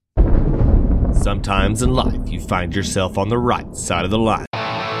Sometimes in life, you find yourself on the right side of the line.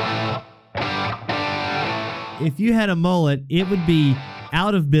 If you had a mullet, it would be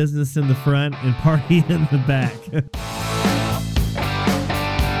out of business in the front and party in the back.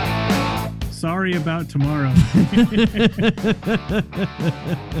 Sorry about tomorrow.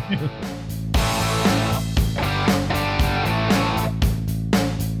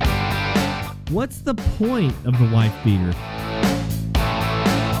 What's the point of the wife beater?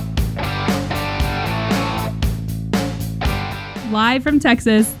 Live from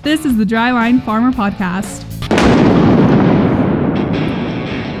Texas, this is the Dryline Farmer Podcast.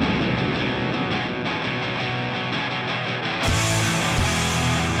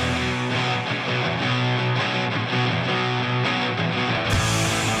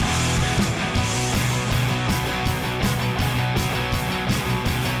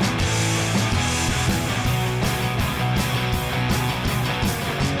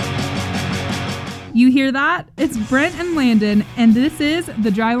 You hear that? It's Brent and Landon, and this is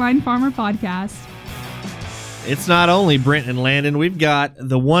the Dryline Farmer Podcast. It's not only Brent and Landon. We've got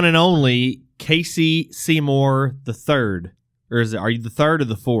the one and only Casey Seymour the third. Or is it? Are you the third or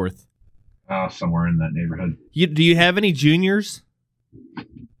the fourth? Somewhere in that neighborhood. Do you have any juniors?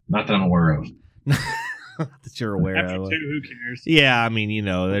 Not that I'm aware of. That you're aware After of. two, who cares? Yeah, I mean,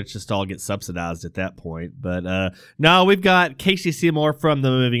 they just all get subsidized at that point. But no, we've got Casey Seymour from the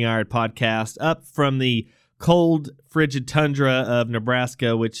Moving Iron Podcast up from the cold, frigid tundra of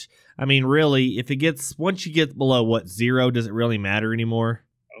Nebraska, which, I mean, really, once you get below, 0, does it really matter anymore?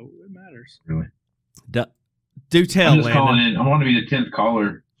 Oh, it matters. Really? Do tell, I'm just Landon. calling in. I want to be the 10th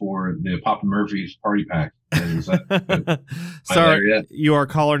caller for the Papa Murphy's party pack. Is that Sorry, you are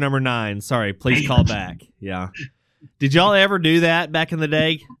caller number 9. Sorry, please call back. Yeah. Did y'all ever do that back in the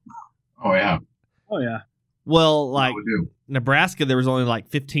day? Oh, yeah. Oh, yeah. Well, like we do. Nebraska, there was only like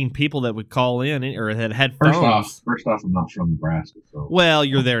 15 people that would call in or that had phones. First off, I'm not from Nebraska. So. Well,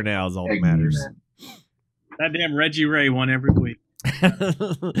 you're there now is all that matters. That damn Reggie Ray won every week.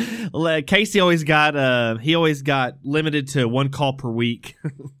 Casey always got he always got limited to 1 call per week.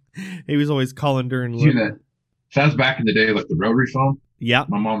 He was always calling during See that? Sounds back in the day like the rotary phone. Yep.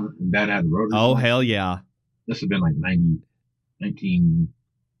 My mom and dad had the rotary Oh, phone. hell yeah. This had been like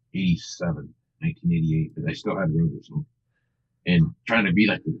 1987, 1988, but I still had the rotary phone. And trying to be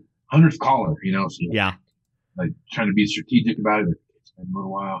like the 100th caller, so Yeah. like trying to be strategic about it. Like, it's been a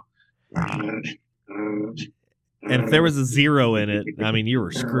little while. And if there was a 0 in it, I mean, you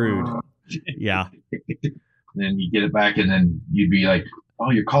were screwed. Yeah. Then you get it back, and then you'd be like,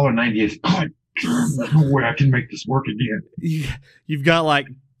 "Oh, your caller 98. God, no way I can make this work again." You've got like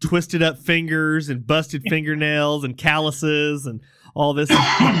twisted up fingers and busted fingernails and calluses and all this.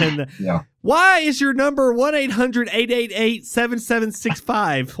 Yeah. Why is your number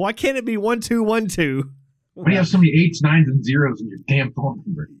 1-800-888-7765? Why can't it be 1212? Why do you have so many 8s, 9s, and 0s in your damn phone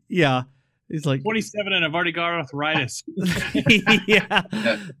number? Yeah. He's like 27 and I've already got arthritis. yeah.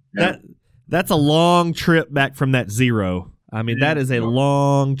 Yeah. That's a long trip back from that 0. I mean, that is a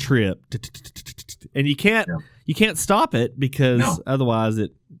long trip. And you can't stop it because otherwise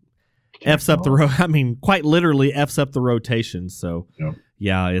it F's up the I mean, quite literally F's up the rotation. So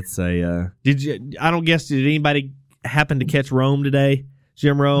yeah, it's a did anybody happen to catch Rome today?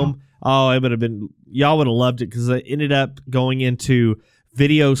 Jim Rome? No. Oh, it would have been, y'all would have loved it because it ended up going into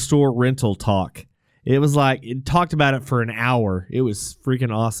video store rental talk. It was like, it talked about it for an hour. It was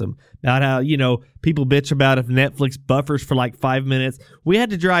freaking awesome. About how, people bitch about if Netflix buffers for like 5 minutes. We had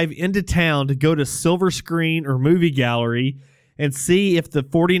to drive into town to go to Silver Screen or Movie Gallery and see if the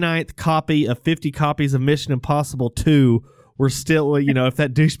 49th copy of 50 copies of Mission Impossible 2 were still, if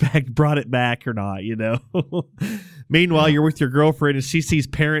that douchebag brought it back or not, Meanwhile, you're with your girlfriend and she sees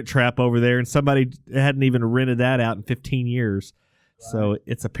Parent Trap over there and somebody hadn't even rented that out in 15 years. So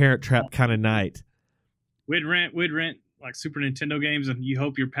it's a Parent Trap kind of night. We'd rent like Super Nintendo games, and you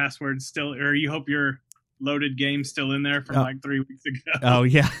hope your password's still, or you hope your loaded game's still in there from like 3 weeks ago. Oh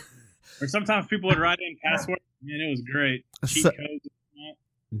yeah. Or sometimes people would write in password. Man, it was great. Cheat codes.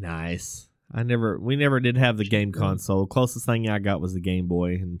 Nice. We never did have the game console. Closest thing I got was the Game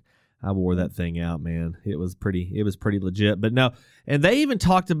Boy, and I wore that thing out, man. It was pretty legit. But no, and they even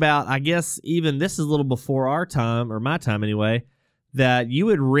talked about, I guess even this is a little before our time, or my time anyway, that you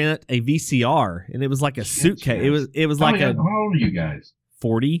would rent a VCR and it was like a suitcase. It was like how old are you guys?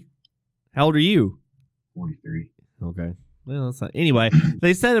 40. How old are you? 43. Okay. Well, that's not, anyway,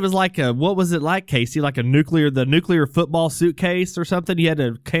 they said it was like what was it like, Casey? Like the nuclear football suitcase or something? You had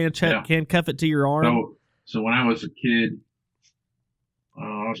to handcuff it to your arm? So when I was a kid,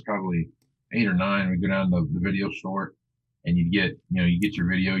 I was probably 8 or 9. We'd go down to the video store and you get your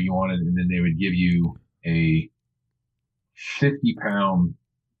video you wanted, and then they would give you a 50-pound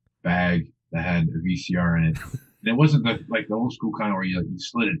bag that had a VCR in it. And it wasn't like the old school kind where you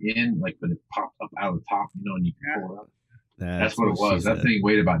slid it in, but it popped up out of the top, and you could pull it up. That's what it was. That thing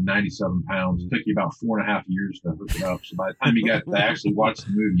weighed about 97 pounds. It took you about 4.5 years to hook it up. So by the time you got to actually watch the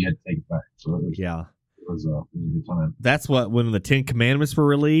movie, you had to take it back. So it was a good time. That's when the 10 Commandments were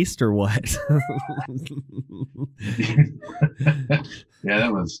released, or what? Yeah,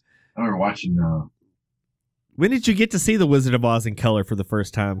 that was. I remember watching. When did you get to see The Wizard of Oz in color for the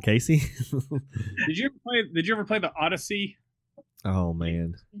first time, Casey? Did you ever play the Odyssey? Oh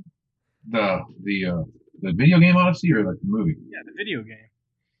man, the video game Odyssey or like the movie? Yeah, the video game.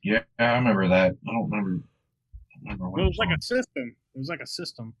 Yeah, I remember that. I don't remember Well, it was like a system. It was like a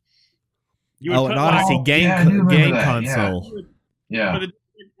system. An Odyssey game console. Yeah. But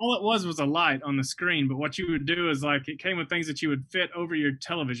all it was a light on the screen. But what you would do is it came with things that you would fit over your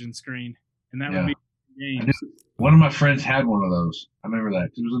television screen, and that would be games. One of my friends had one of those. I remember that.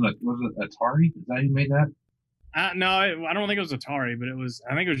 Was it Atari? Is that who made that? No, I don't think it was Atari, but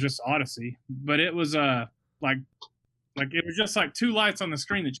I think it was just Odyssey. But it was it was just like two lights on the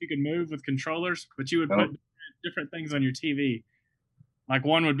screen that you could move with controllers, but you would put different things on your TV. Like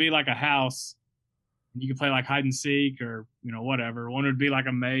one would be like a house, and you could play like hide and seek or whatever. One would be like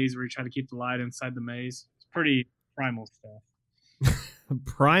a maze where you try to keep the light inside the maze. It's pretty primal stuff.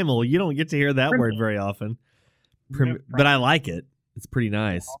 Primal, you don't get to hear that word very often. But I like it. It's pretty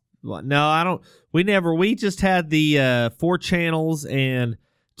nice. No, I don't. We just had the 4 channels, and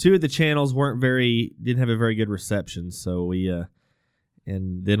 2 of the channels didn't have a very good reception. So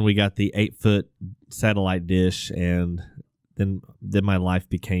and then we got the 8-foot satellite dish, and then my life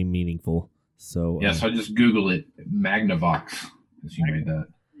became meaningful. So so I just Googled it, Magnavox, as you made that,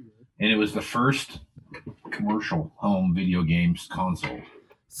 and it was the first commercial home video games console.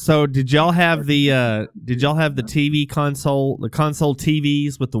 So did y'all have the TV console, the console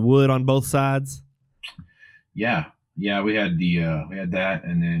TVs with the wood on both sides? Yeah, we had we had that,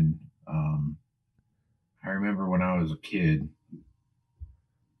 and then I remember when I was a kid,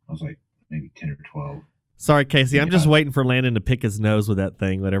 I was like maybe 10 or 12. Sorry, Casey, I'm just waiting for Landon to pick his nose with that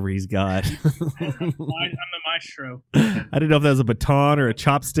thing, whatever he's got. I'm the maestro. I didn't know if that was a baton or a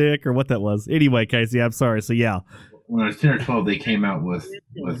chopstick or what that was. Anyway, Casey, I'm sorry. So yeah. When I was 10 or 12, they came out with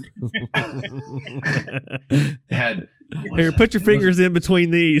had. Here, put your fingers in between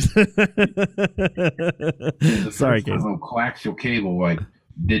these. Sorry, Casey. Coaxial cable, like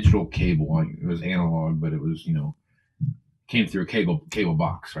digital cable. Like it was analog, but it was came through a cable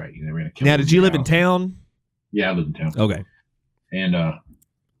box, right? Now, did you live in town? Yeah, I lived in town. Okay. And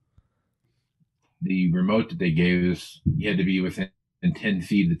the remote that they gave us, you had to be within 10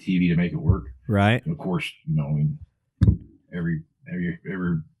 feet of the TV to make it work. Right. And of course, every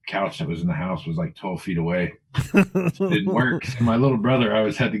couch that was in the house was like 12 feet away. It didn't work. So my little brother, I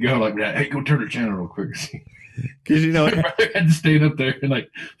always had to go like that. Hey, go turn the channel real quick. Because my brother had to stay up there and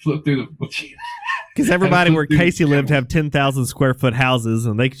flip through the. Because everybody where Casey lived have 10,000 square foot houses,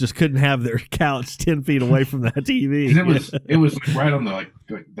 and they just couldn't have their couch 10 feet away from that TV. It was right on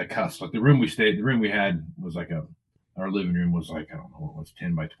the cusp. Like the room we had was like our living room was like, I don't know what it was,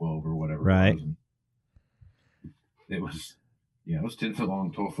 10 by 12 or whatever. Right. It was 10 foot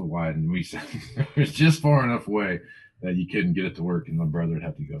long, 12 foot wide, and it was just far enough away that you couldn't get it to work, and my brother would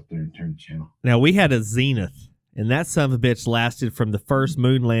have to go up there and turn the channel. Now, we had a Zenith, and that son of a bitch lasted from the first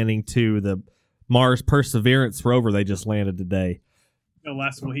moon landing to the Mars Perseverance rover they just landed today.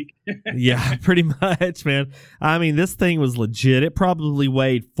 Last week. Yeah, pretty much, man. I mean, this thing was legit. It probably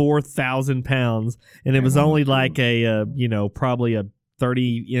weighed 4,000 pounds, and it was only like probably a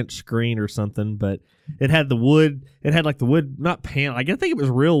 30-inch screen or something, but it had the wood. It had like the wood, not panel. I think it was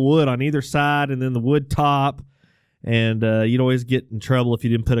real wood on either side, and then the wood top. And you'd always get in trouble if you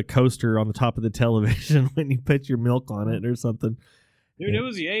didn't put a coaster on the top of the television when you put your milk on it or something. Dude, it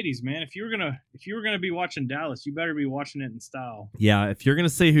was the 80s, man. If you were gonna be watching Dallas, you better be watching it in style. Yeah, if you're gonna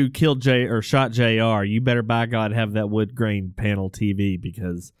see who killed shot JR, you better by God have that wood grain panel TV,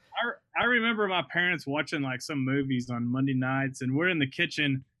 because I remember my parents watching like some movies on Monday nights, and we're in the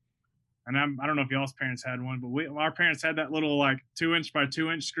kitchen, and I don't know if y'all's parents had one, but our parents had that little like 2-inch by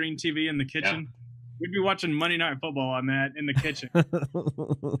 2-inch screen TV in the kitchen. Yeah. We'd be watching Monday Night Football on that in the kitchen.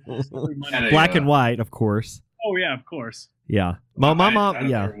 Black and white, of course. Oh yeah, of course. Yeah, my mom. I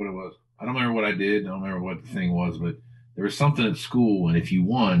don't remember what it was. I don't remember what I did. I don't remember what the thing was, but there was something at school, and if you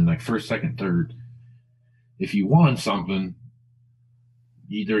won, like first, second, third, if you won something,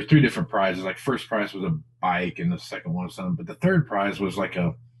 there were 3 different prizes. Like first prize was a bike, and the second one was something, but the third prize was like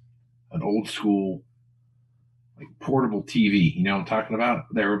an old school, like portable TV. You know what I'm talking about?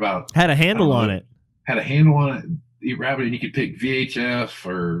 They were about Had a handle on it. Had a handle on it. You grab it and you could pick VHF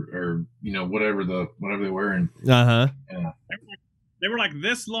or whatever they were. And they were like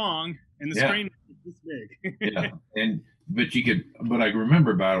this long, and the screen was this big. But I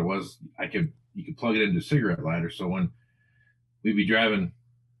remember about it was you could plug it into a cigarette lighter. So when we'd be driving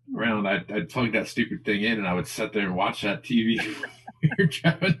around, I'd plug that stupid thing in, and I would sit there and watch that TV. We were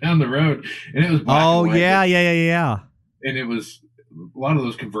driving down the road, and it was black and white. Yeah. And it was a lot of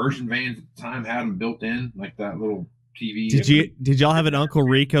those conversion vans at the time had them built in, like that little TV. Did y'all have an Uncle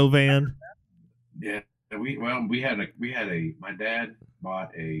Rico van? Yeah, we had my dad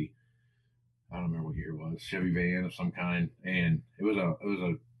bought I don't remember what year it was, Chevy van of some kind, and it was a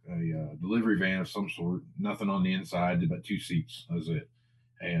delivery van of some sort. Nothing on the inside, about 2 seats. That was it.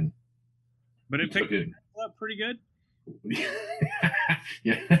 But it picked it up pretty good.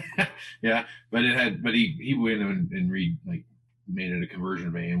 yeah. But he went and made it a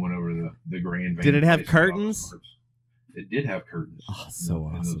conversion van. Went over the grand van. Did it have curtains? It did have curtains. Oh,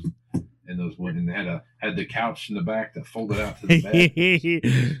 so awesome. And those wood, and they had the couch in the back that folded out to the bed.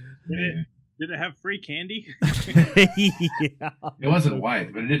 Did it have free candy? Yeah. It wasn't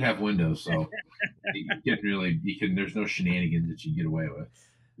white, but it did have windows, so there's no shenanigans that you get away with.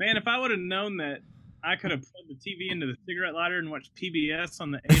 Man, if I would have known that I could have plugged the TV into the cigarette lighter and watched PBS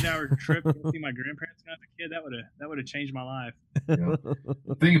on the 8-hour trip to see my grandparents when I was a kid, that would have changed my life. Yeah.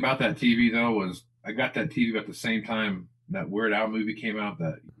 The thing about that TV though was I got that TV about the same time that Weird Al movie came out,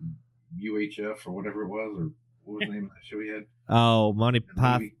 that UHF or whatever it was, or what was the name of that show he had? Oh, Monty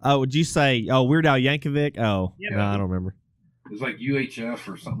Python. Oh, would you say? Oh, Weird Al Yankovic. Oh, yeah. No, I don't remember. It was like UHF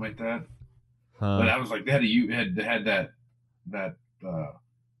or something like that. Huh. But I was like, they had that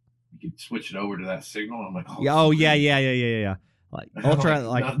you could switch it over to that signal. I'm like, yeah. Like ultra,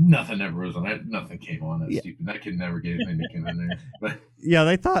 nothing ever was on that. Nothing came on that stupid. That kid never gave anything in there. But yeah,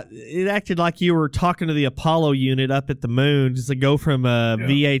 they thought it acted like you were talking to the Apollo unit up at the moon, just to go from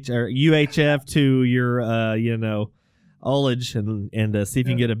VH or UHF to your ullage and see if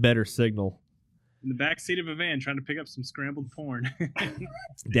you can get a better signal. In the back seat of a van, trying to pick up some scrambled porn.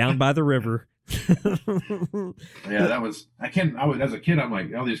 Down by the river. Yeah, that was. As a kid, I'm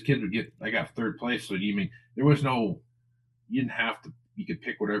like, all these kids would get. I got third place, so there was no. You didn't have to. You could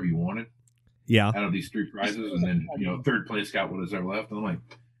pick whatever you wanted. Yeah. Out of these 3 prizes, and then third place got what was ever left. And I'm like,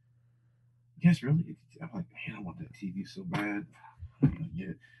 yes, really? I'm like, man, I want that TV so bad.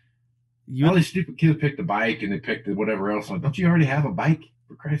 All these stupid kids picked the bike, and they picked whatever else. I'm like, don't you already have a bike?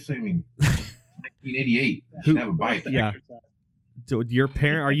 For Christ's sake, 1988. You should have a bike. Yeah. So your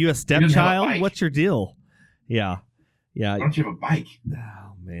parent? Are you a stepchild? What's your deal? Yeah. Why don't you have a bike?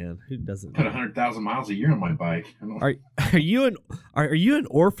 Oh man, who doesn't? Put 100,000 miles a year on my bike. Are you an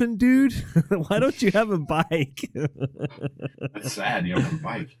orphan, dude? Why don't you have a bike? That's sad. You don't have a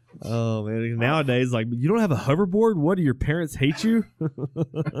bike. Oh man, nowadays, like, you don't have a hoverboard. What, do your parents hate you?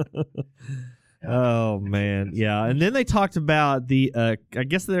 Oh man, yeah. And then they talked about the. I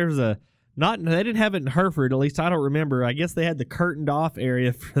guess there's a. They didn't have it in Hereford. At least I don't remember. I guess they had the curtained off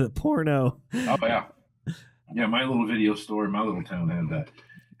area for the porno. Oh yeah. Yeah, my little video store in my little town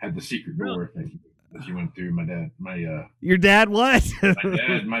had the secret door that you went through. Your dad what?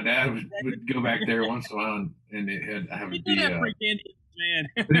 my dad would go back there once in a while, and it had free candy, man.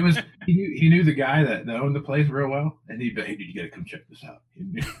 But it was he knew the guy that owned the place real well, and he'd be, hey, you got to come check this out.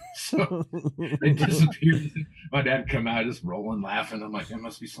 So it disappeared. My dad come out just rolling, laughing. I'm like, there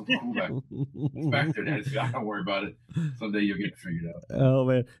must be something cool back there. Dad said, don't worry about it. Someday you'll get it figured out. Oh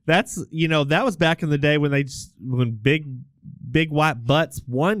man, that's that was back in the day when Big White Butts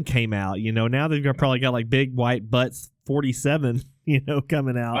 1 came out. Now they've probably got like Big White Butts 47.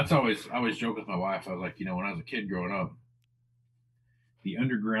 Coming out. I always joke with my wife. I was like, when I was a kid growing up, the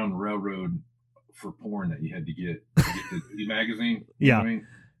Underground Railroad for porn that you had to get the magazine, you know what I mean,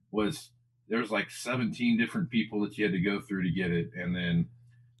 there was like 17 different people that you had to go through to get it, and then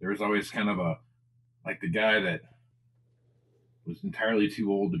there was always kind of the guy that was entirely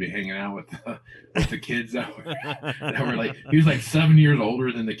too old to be hanging out with the kids that were like, he was like 7 years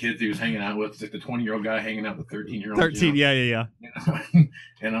older than the kids he was hanging out with. It's like the 20-year-old guy hanging out with the 13-year-old. 13, yeah.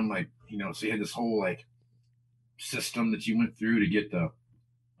 And I'm like, so you had this whole like system that you went through to get the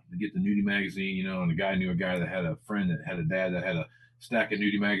nudie magazine, and the guy knew a guy that had a friend that had a dad that had a stack of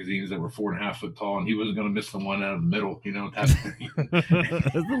nudie magazines that were 4.5 foot tall, and he wasn't going to miss the one out of the middle, type of thing.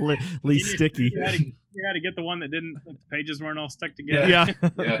 Least sticky. You had to get the one that the pages weren't all stuck together. Yeah.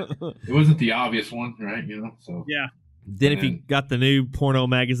 It wasn't the obvious one, right? So yeah. Then if you got the new porno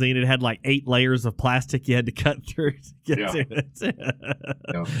magazine, it had like 8 layers of plastic you had to cut through to get to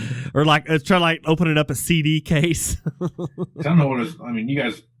it. Or like try to like open it up a CD case. I don't know what it is. I mean, you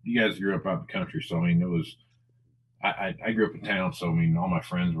guys grew up out in the country, so I mean, it was. I grew up in town, so I mean, all my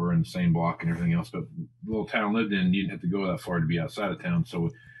friends were in the same block and everything else. But the little town I lived in, you didn't have to go that far to be outside of town. So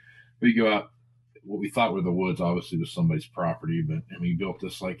we go out. What we thought were the woods, obviously, was somebody's property, and we built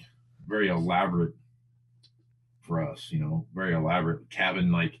this like very elaborate. For us, very elaborate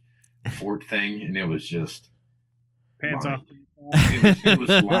cabin like fort thing, and it was just pants off. It was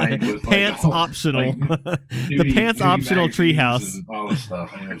lined with pants like, optional. Nudie, the pants optional treehouse. All this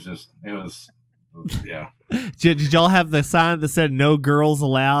stuff. And it was yeah. Did y'all have the sign that said "No girls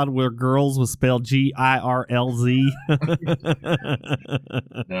allowed," where girls was spelled GIRLZ?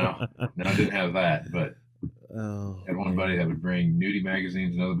 No, I didn't have that, but. Oh, I had one buddy that would bring nudie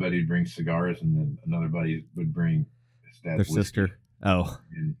magazines, another buddy would bring cigars, and then another buddy would bring his dad's their sister. Oh,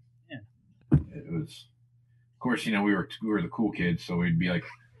 and it was, of course, we were the cool kids, so we'd be like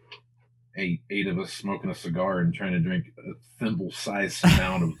eight of us smoking a cigar and trying to drink a thimble-sized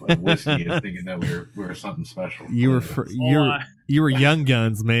amount of whiskey, and thinking that we were something special. You were young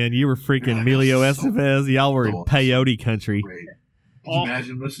guns, man. You were freaking Emilio Estevez. Y'all were in peyote country. Great. Can you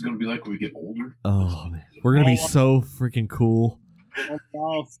imagine what this is going to be like when we get older? Oh, man. We're going to be so freaking cool.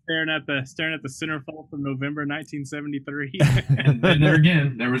 All staring at the centerfold from November 1973. and there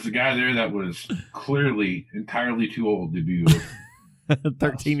again, there was a guy there that was clearly entirely too old to be with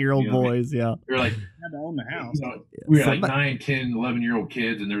 13-year-old boys, yeah. We were like, had to own the house. We were like 9, 10, 11-year-old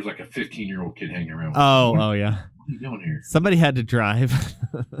kids, and there was like a 15-year-old kid hanging around. Oh, yeah. What are you doing here? Somebody had to drive.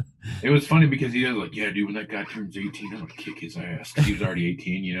 It was funny because he was like, yeah, dude, when that guy turns 18, I'm going to kick his ass. He was already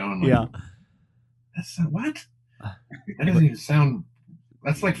 18, I'm like, yeah. That's what? That doesn't even sound.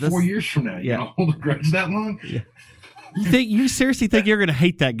 That's like 4 years from now. You hold a grudge that long? Yeah. You seriously think you're going to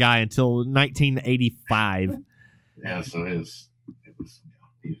hate that guy until 1985? Yeah, so it was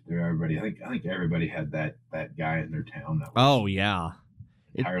everybody. I think everybody had that guy in their town that was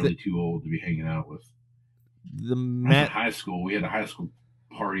entirely too old to be hanging out with. High school, we had a high school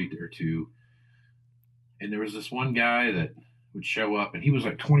party or two, and there was this one guy that would show up, and he was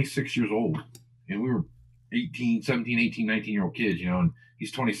like 26 years old, and we were 17, 18, 19-year-old kids, and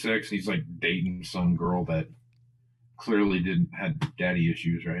he's 26, and he's like dating some girl that clearly had daddy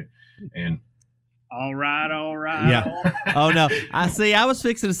issues, right? And all right. Yeah. Oh no. I was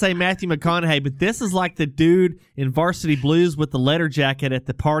fixing to say Matthew McConaughey, but this is like the dude in Varsity Blues with the letter jacket at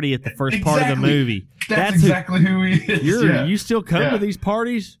the party at the first part of the movie. That's exactly who he is. You still come to these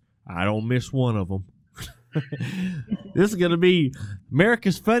parties? I don't miss one of them. This is going to be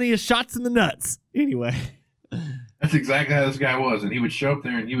America's Funniest Shots in the Nuts. Anyway. That's exactly how this guy was. And he would show up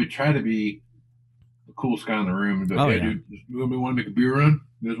there and he would try to be the coolest guy in the room. And be like, dude, you want to make a beer run?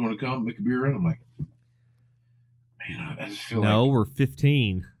 You guys want to come make a beer run? I'm like, man, I just feel we're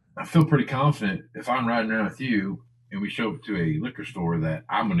 15. I feel pretty confident if I'm riding around with you and we show up to a liquor store that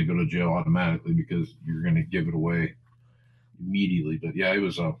I'm going to go to jail automatically because you're going to give it away immediately. But yeah, it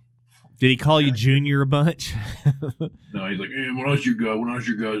was Did he call you Junior a bunch? No, he's like, hey, when I was your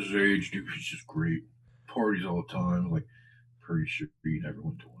guys' age, dude, it's just great. Parties all the time. I'm like, pretty sure you never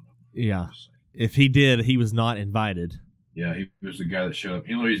went to one of them. Yeah. If he did, he was not invited. Yeah, he was the guy that showed up.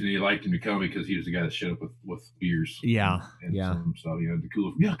 The only reason he liked him to come because he was the guy that showed up with beers. Yeah, and some stuff. The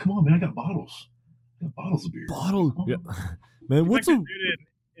cooler. Yeah, come on, man. I got bottles. Of beer. Yeah. Man, what's a dude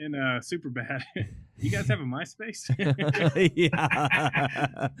in Superbad? You guys have a MySpace?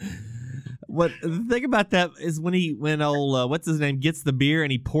 Yeah. What the thing about that is when old what's his name gets the beer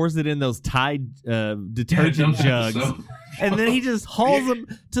and he pours it in those Tide detergent jugs, and then he just hauls them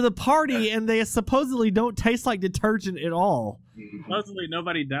to the party, and they supposedly don't taste like detergent at all. Supposedly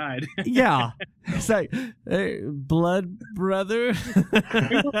nobody died. Yeah, it's like, hey, blood brother. Who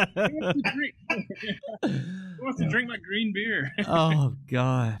wants to drink my green beer? Oh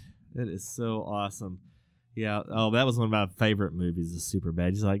God, that is so awesome. Yeah. Oh, that was one of my favorite movies. Is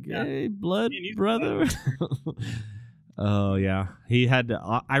Superbad. He's like, hey, blood brother. Oh yeah. He had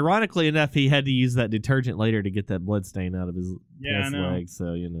to. Ironically enough, he had to use that detergent later to get that blood stain out of his leg.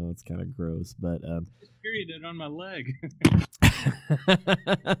 So it's kind of gross. But period it on my leg.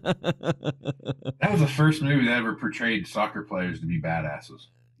 That was the first movie that ever portrayed soccer players to be badasses.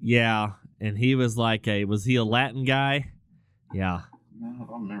 Yeah, and he was like was he a Latin guy? Yeah. No, I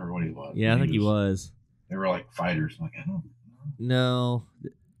don't remember what he was. Yeah, I think he was. They were like fighters. I'm like, I don't No,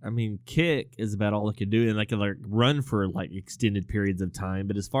 know. I mean, kick is about all they could do, and they could like run for like extended periods of time.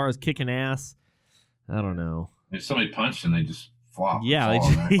 But as far as kicking ass, I don't know. If somebody punched them, they just flop. Yeah,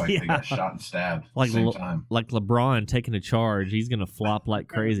 they got shot and stabbed at the same time. Like LeBron taking a charge, he's gonna flop like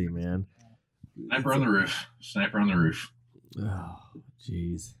crazy, man. Sniper on the roof. Oh,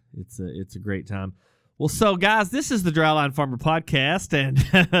 jeez, it's a great time. Well, so guys, this is the Dryline Farmer Podcast, and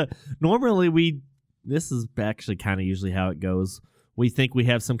normally this is actually kind of usually how it goes. We think we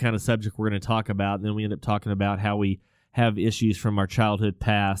have some kind of subject we're going to talk about, and then we end up talking about how we have issues from our childhood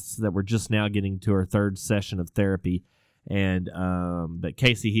pasts that we're just now getting to our third session of therapy. And but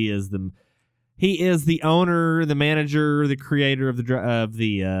Casey, he is the owner, the manager, the creator of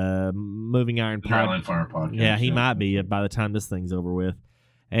the Moving Iron Dryline Farmer Podcast. Yeah, he might be by the time this thing's over with.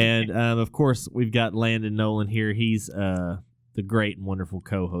 And of course, we've got Landon Nolan here. He's the great and wonderful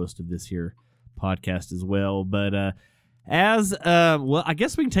co-host of this here podcast as well. But I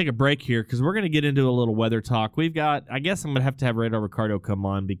guess we can take a break here because we're going to get into a little weather talk. I guess I'm going to have Radar Ricardo come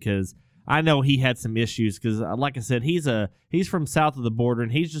on because I know he had some issues because, like I said, he's from south of the border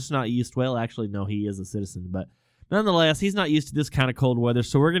and he's just not used. Well, actually, no, he is a citizen, but nonetheless, he's not used to this kind of cold weather.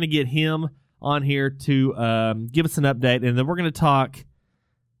 So we're going to get him on here to give us an update, and then we're going to talk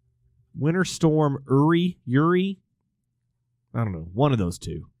Winter Storm Uri. I don't know, one of those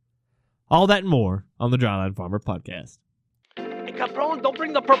two. All that and more on the Dryline Farmer Podcast. Hey, Capron, don't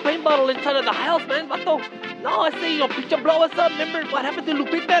bring the propane bottle inside of the house, man, vato. No, I say, pinche blow us up. Remember what happened to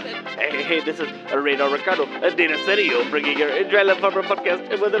Lupita? Hey, this is Radar Ricardo, Dana Serio, bringing your Dryline Farmer Podcast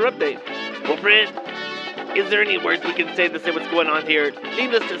with an update. Well, Brent, is there any words we can say to say what's going on here?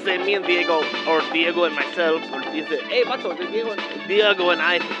 Needless to say, me and Diego, or Diego and myself, or is it, hey, vato, Diego and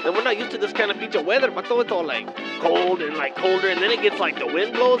I, and we're not used to this kind of pinche weather, vato. It's all like cold and like colder, and then it gets like the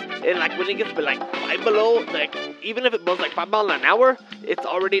wind blows, and like when it gets like 5 below, like even if it blows like 5 miles an hour, it's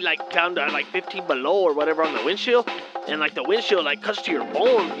already like down to like 15 below or whatever on the windshield, and like the windshield like cuts to your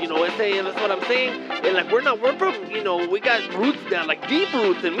bones, you know, that's what I'm saying. And like we're from, you know, we got roots down, like deep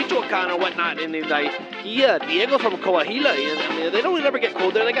roots in Michoacan or whatnot, and it's like, Diego's from Coahuila, and I mean, they don't ever get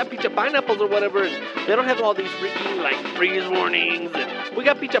cold there. They got pinche pineapples or whatever, and they don't have all these freaking like freeze warnings, and we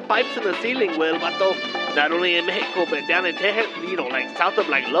got pinche pipes in the ceiling. Well, vato, not only in Mexico, but down in Texas, you know, like south of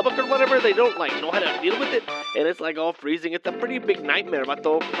like Lubbock or whatever, they don't like know how to deal with it, and it's like all freezing. It's a pretty big nightmare,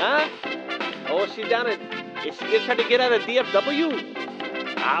 vato. Huh? Oh, is she just trying to get out of DFW?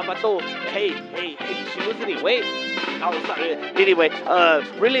 Vato, hey, she lose any weight? Oh, sorry. Anyway,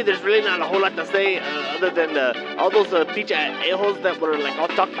 really, there's really not a whole lot to say other than all those pinche a-holes that were like all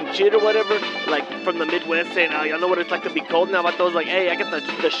talking shit or whatever, like from the Midwest saying, y'all know what it's like to be cold now. Vato's like, hey, I got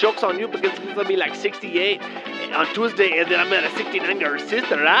the shocks on you because it's gonna be like 68 on Tuesday, and then I'm at a 69 your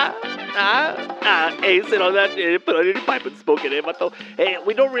sister, hey, sit on that, put on any pipe and smoke it, vato. Hey,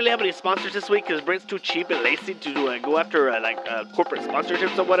 we don't really have any sponsors this week because Brent's too cheap and lazy to go after corporate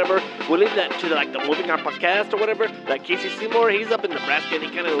sponsorships or whatever. We'll leave that to like the Moving Our Podcast or whatever. Like Casey Seymour, he's up in Nebraska and he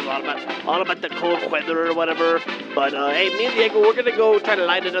kind of knows all about the cold weather or whatever. But hey, me and Diego, we're gonna go try to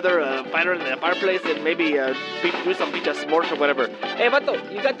light another fire in the fireplace and maybe do some pizza s'mores or whatever. Hey, vato,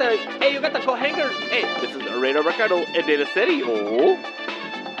 you got the coat hangers. Hey, this is Radar Ricardo and Data City. Oh,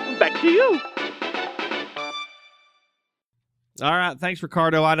 back to you. All right, thanks,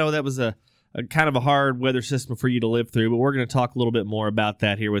 Ricardo. I know that was a kind of a hard weather system for you to live through, but we're going to talk a little bit more about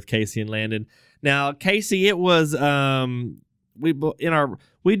that here with Casey and Landon. Now, Casey, it was we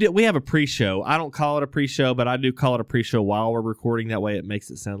have a pre-show. I don't call it a pre-show, but I do call it a pre-show while we're recording. That way, it makes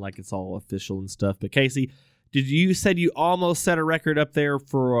it sound like it's all official and stuff. But Casey, you said you almost set a record up there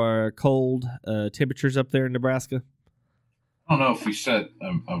for cold temperatures up there in Nebraska? I don't know if we set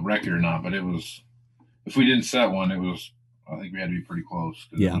a record or not, but it was. If we didn't set one, it was. I think we had to be pretty close.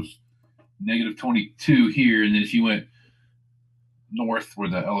 Yeah. It was negative 22 here, and then if you went north where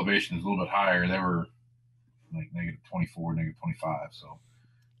the elevation is a little bit higher, they were like negative 24, negative 25. So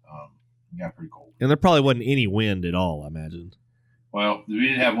it got pretty cold. And there probably wasn't any wind at all, I imagine. Well, we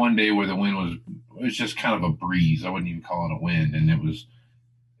did have one day where the wind was just kind of a breeze. I wouldn't even call it a wind, and it was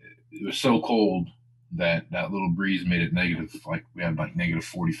so cold that little breeze made it negative. Like we had like negative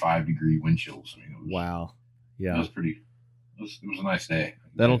 45 degree wind chills. I mean, it was, wow, yeah, it was pretty. It was a nice day.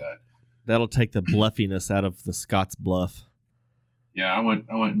 That'll take the bluffiness out of the Scott's Bluff. Yeah, I went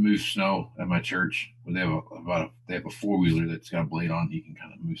and moved snow at my church. Where they have a 4-wheeler that's got a blade on. You can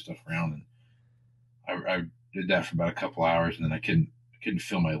kind of move stuff around, and I did that for about a couple hours, and then I couldn't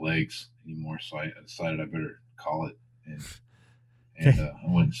feel my legs anymore, so I decided I better call it, and I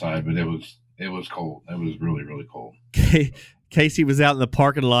went inside. But it was cold. It was really, really cold. Casey was out in the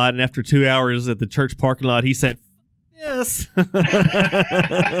parking lot, and after 2 hours at the church parking lot, he said, "Yes."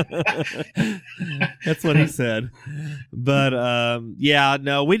 That's what he said. But yeah,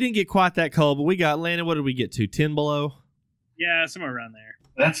 no, we didn't get quite that cold, but we got Landon. What did we get to? 10 below? Yeah, somewhere around there.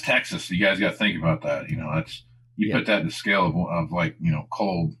 That's Texas. You guys got to think about that. You know, that's put that in the scale of like, you know,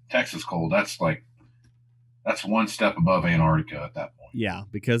 cold, Texas cold. That's one step above Antarctica at that point. Yeah,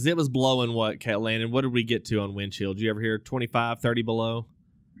 because it was blowing Landon? What did we get to on wind chill? Did you ever hear 25, 30 below?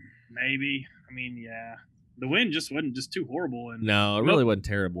 Maybe. I mean, yeah. The wind just wasn't just too horrible. And no, it really wasn't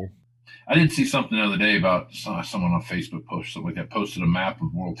terrible. I did see something the other day about someone on Facebook posted a map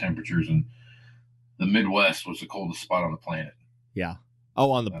of world temperatures, and the Midwest was the coldest spot on the planet. Yeah.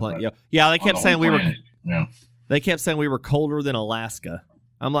 Oh, on the planet. Yeah. They kept saying They kept saying we were colder than Alaska.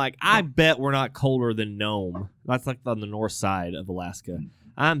 I'm like, I bet we're not colder than Nome. That's like on the north side of Alaska.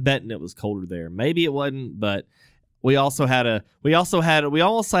 I'm betting it was colder there. Maybe it wasn't, but we also had a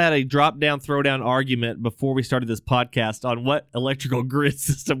drop down, throw down argument before we started this podcast on what electrical grid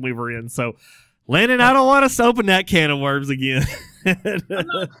system we were in. So, Landon, I don't want us to open that can of worms again. I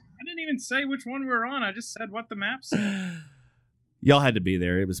didn't even say which one we were on. I just said what the map said. Y'all had to be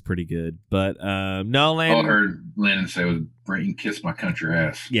there. It was pretty good. But no, Landon. All I heard Landon say was, "Bring kiss my country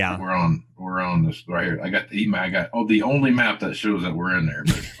ass." Yeah, we're on this right here. I got the only map that shows that we're in there.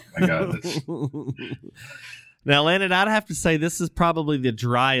 But I got this. Now, Landon, I'd have to say this is probably the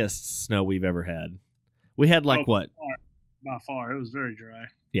driest snow we've ever had. We had what? By far, it was very dry.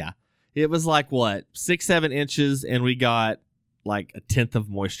 Yeah, it was like 6-7 inches, and we got like a tenth of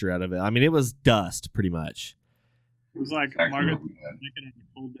moisture out of it. I mean, it was dust pretty much. It was like Margaret making a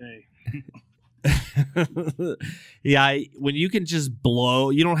full day. Yeah, when you can just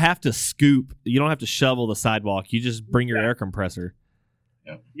blow, you don't have to scoop, you don't have to shovel the sidewalk. You just bring your air compressor.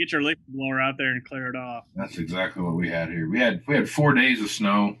 Yep. Get your leaf blower out there and clear it off. That's exactly what we had here. We had 4 days of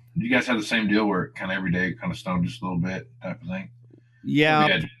snow. You guys had the same deal where kind of every day kind of snowed just a little bit type of thing?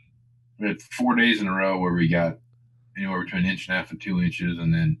 Yeah. We had 4 days in a row where we got anywhere between 1.5 inches and 2 inches,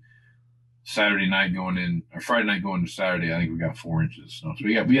 and then Friday night going to Saturday, I think we got 4 inches of snow. So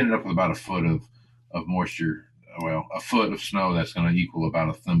we ended up with about a foot of moisture. Well, a foot of snow that's going to equal about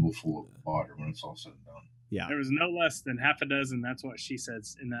a thimbleful of water when it's all said and done. Yeah, there was no less than half a dozen. That's what she said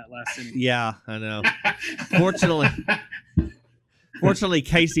in that last sentence. Yeah, I know. Fortunately,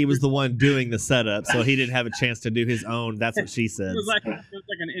 Casey was the one doing the setup, so he didn't have a chance to do his own. That's what she said. It was like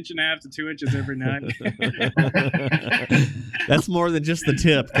 1.5 to 2 inches every night. That's more than just the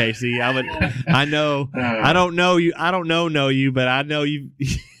tip, Casey. I know. I don't know you, but I know you.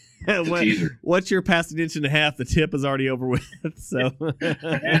 Once you're past 1.5 inches, the tip is already over with. So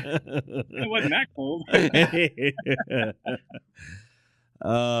it wasn't that cold.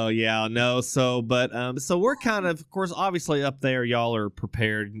 Oh yeah, no. So, but so we're kind of course, obviously up there. Y'all are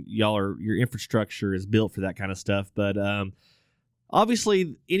prepared. Your infrastructure is built for that kind of stuff. But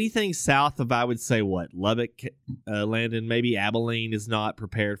obviously, anything south of, I would say, Lubbock, Landon, maybe Abilene is not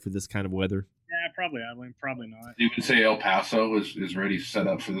prepared for this kind of weather. Yeah, probably Abilene, probably not. You would say El Paso is ready, set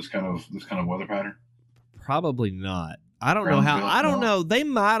up for this kind of weather pattern? Probably not. I don't know how. I don't know. They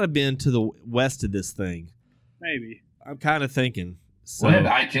might have been to the west of this thing. Maybe. I'm kind of thinking. So, well,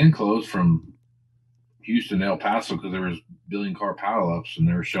 I had I-10 closed from Houston to El Paso because there was billion-car pileups, and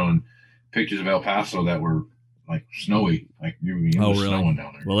they were showing pictures of El Paso that were like snowy, like really snowing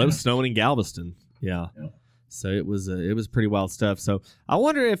down there. Well, it was snowing in Galveston. Yeah. So it was pretty wild stuff. So I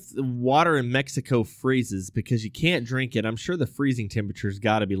wonder if the water in Mexico freezes because you can't drink it. I'm sure the freezing temperature's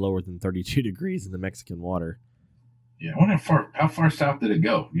got to be lower than 32 degrees in the Mexican water. Yeah, I wonder how far south did it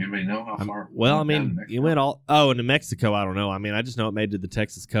go? You anybody know how far? Well, I mean, you went into Mexico. I don't know. I mean, I just know it made to the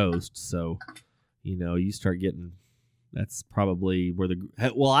Texas coast. So, you start getting. That's probably where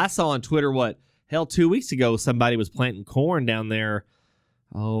I saw on Twitter 2 weeks ago somebody was planting corn down there.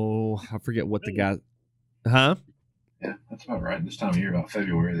 Oh, I forget what the guy. Huh? Yeah, that's about right. This time of year, about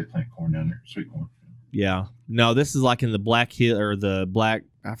February, they plant corn down there, sweet corn. Yeah. No, this is like in the Black Hill or the Black.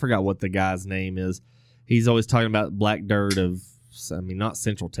 I forgot what the guy's name is. He's always talking about black dirt not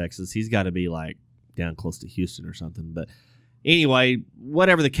Central Texas. He's got to be like down close to Houston or something. But anyway,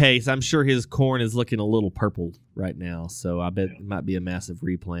 whatever the case, I'm sure his corn is looking a little purple right now. So I bet it might be a massive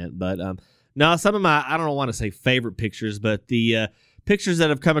replant. But no, some of my, I don't want to say favorite pictures, but the pictures that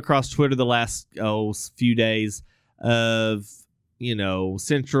have come across Twitter the last few days of,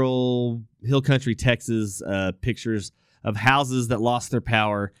 central hill country Texas pictures of houses that lost their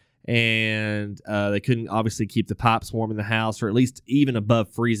power. And they couldn't obviously keep the pipes warm in the house, or at least even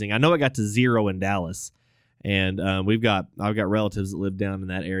above freezing. I know it got to 0 in Dallas, and I've got relatives that live down in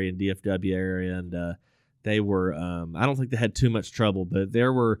that area, in DFW area, and they were I don't think they had too much trouble, but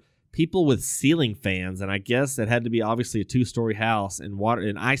there were people with ceiling fans, and I guess it had to be obviously a 2-story house, and water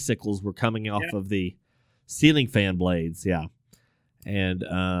and icicles were coming off of the ceiling fan blades. Yeah, and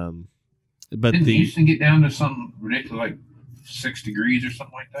but didn't Houston get down to something ridiculous like 6 degrees or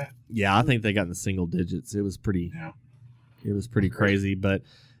something like that. Yeah, I think they got in the single digits. It was pretty. Yeah. It was pretty crazy, but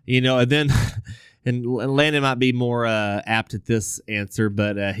and then. And Landon might be more apt at this answer,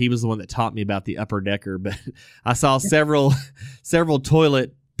 but he was the one that taught me about the upper decker. But I saw several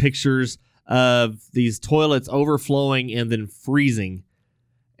toilet pictures of these toilets overflowing and then freezing.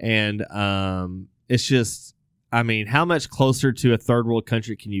 And it's just, I mean, how much closer to a third world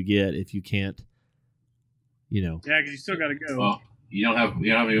country can you get if you can't, Yeah, because you still got to go. Well, you don't have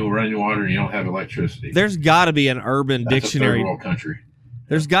any running water, and you don't have electricity. There's got to be an urban That's dictionary. a third world country.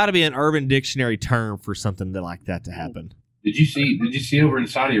 There's got to be an urban dictionary term for something like that to happen. Did you see over in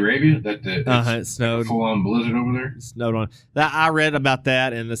Saudi Arabia that it snowed, full on blizzard over there? It snowed on that. I read about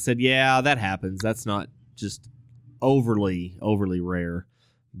that and I said, yeah, that happens. That's not just overly rare.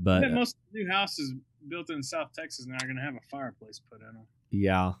 But most new houses built in South Texas now are going to have a fireplace put in them.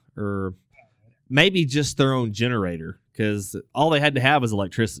 Yeah, or maybe just their own generator, because all they had to have was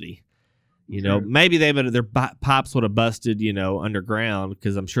electricity. Maybe their pipes would have busted, underground,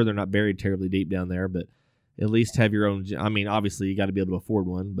 because I'm sure they're not buried terribly deep down there. But at least have your own. I mean, obviously you got to be able to afford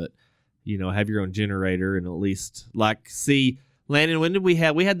one, but have your own generator, and at least see, Landon, when did we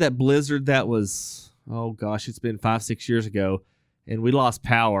have? We had that blizzard that was, oh gosh, it's been 5-6 years ago, and we lost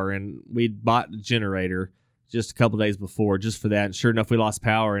power, and we bought a generator just a couple days before just for that. And sure enough, we lost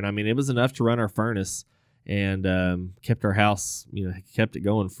power, and I mean, it was enough to run our furnace and kept our house, kept it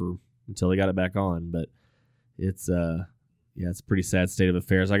going until they got it back on. But it's it's a pretty sad state of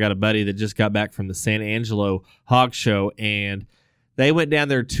affairs. I got a buddy that just got back from the San Angelo Hog Show, and they went down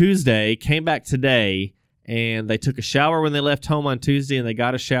there Tuesday, came back today, and they took a shower when they left home on Tuesday, and they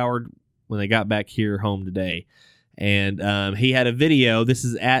got a shower when they got back here home today. And he had a video. This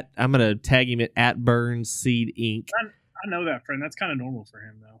is I'm going to tag him at Burns Seed Inc. I know that, friend. That's kind of normal for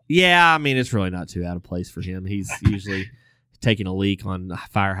him, though. Yeah, I mean, it's really not too out of place for him. He's usually taking a leak on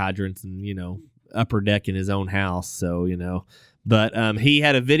fire hydrants and, upper deck in his own house. So, but he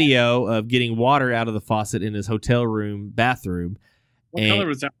had a video of getting water out of the faucet in his hotel room bathroom. What color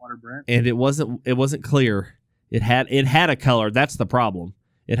was that water, Brent? And it wasn't clear. It had a color. That's the problem.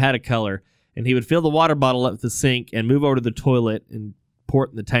 It had a color. And he would fill the water bottle up at the sink and move over to the toilet and pour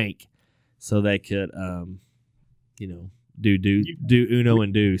it in the tank so they could, do Uno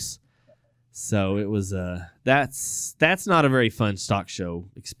and Deuce. So it was that's not a very fun stock show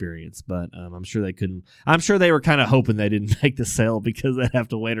experience, but I'm sure they couldn't. I'm sure they were kind of hoping they didn't make the sale because they'd have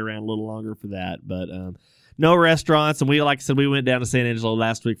to wait around a little longer for that. But no restaurants, and like I said, we went down to San Angelo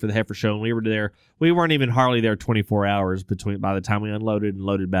last week for the Heifer Show, and we were there. We weren't even hardly there 24 hours by the time we unloaded and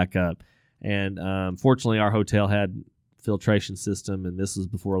loaded back up. And fortunately, our hotel had filtration system, and this was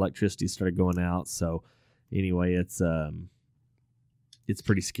before electricity started going out. So anyway, it's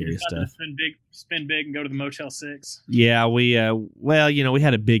pretty scary stuff. Spend big, and go to the Motel 6. Yeah, we we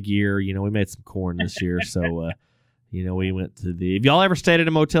had a big year. We made some corn this year, so we went to the. Have y'all ever stayed at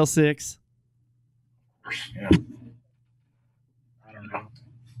a Motel 6? Yeah. I don't know.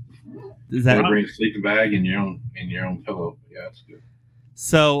 Is that bring a sleeping bag and your own pillow? Yeah, that's good.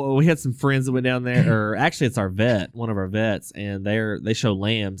 So we had some friends that went down there, or actually it's one of our vets, and they show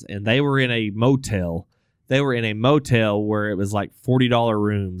lambs, and they were in a motel. They were in a motel where it was like $40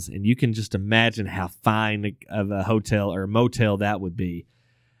 rooms, and you can just imagine how fine of a hotel or a motel that would be.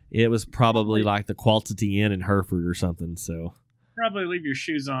 It was probably like the Quality Inn in Hereford or something. So probably leave your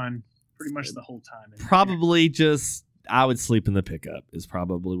shoes on pretty much the whole time. Probably I would sleep in the pickup is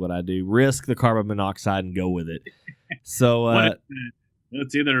probably what I do. Risk the carbon monoxide and go with it. So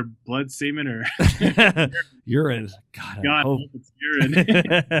it's either blood, semen, or urine. God, it's urine.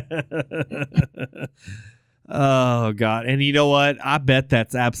 Oh God! And you know what? I bet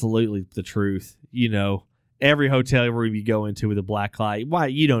that's absolutely the truth. Every hotel room you go into with a black light. Why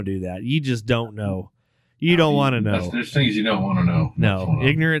you don't do that? You just don't know. You don't want to know. There's things you don't want to know. No,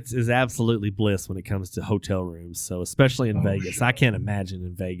 ignorance is absolutely bliss when it comes to hotel rooms. So especially in Vegas, sure. I can't imagine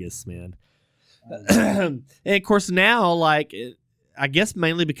in Vegas, man. And of course now, I guess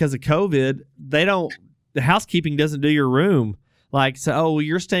mainly because of COVID, the housekeeping doesn't do your room.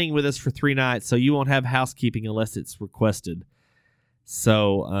 You're staying with us for 3 nights, so you won't have housekeeping unless it's requested.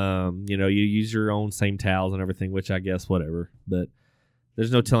 So, you use your own same towels and everything, which I guess whatever. But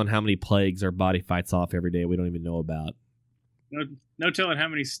there's no telling how many plagues our body fights off every day we don't even know about. No telling how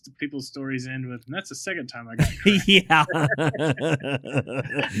many people's stories end with, and that's the second time I got yeah.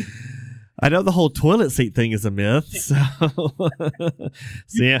 I know the whole toilet seat thing is a myth. So,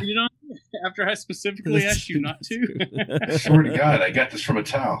 yeah. You know, after I specifically asked you not to. I swear to God, I got this from a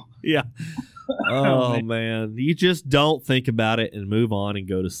towel. Yeah. Oh, man. You just don't think about it and move on and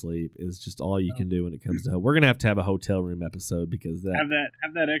go to sleep. It's just all you can do when it comes to. We're going to have a hotel room episode because that.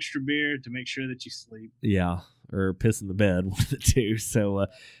 Have that extra beer to make sure that you sleep. Yeah. Or piss in the bed, one of the two. So,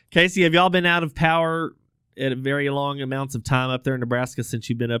 Casey, have y'all been out of power at very long amounts of time up there in Nebraska since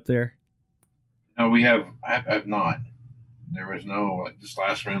you've been up there? No, I've not. There was no, like this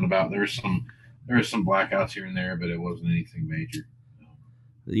last roundabout, there was some blackouts here and there, but it wasn't anything major.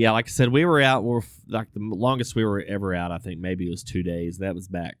 Yeah, like I said, we were out. Like the longest we were ever out, I think maybe it was 2 days. That was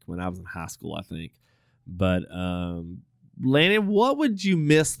back when I was in high school, I think. But Landon, what would you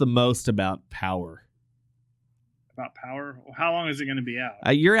miss the most about power? About power? How long is it going to be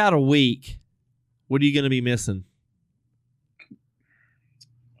out? You're out a week. What are you going to be missing?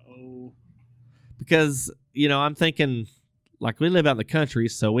 Oh, because I'm thinking, like we live out in the country,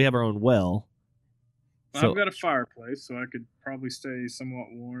 so we have our own well. Well, I've got a fireplace, so I could probably stay somewhat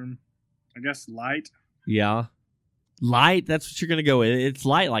warm. I guess light. Yeah, light. That's what you're gonna go with. It's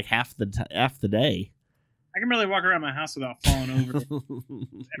light like half the day. I can really walk around my house without falling over.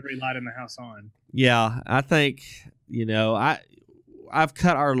 Every light in the house on. Yeah, I think I've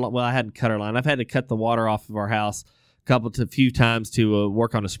cut our. Well, I hadn't cut our line. I've had to cut the water off of our house a few times to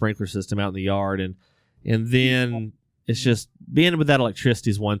work on a sprinkler system out in the yard, and then it's just being without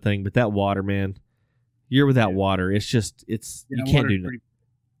electricity is one thing, but that water, man. You're without water. It's just you can't do nothing.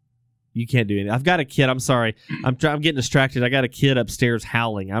 You can't do anything. I've got a kid. I'm sorry. I'm getting distracted. I got a kid upstairs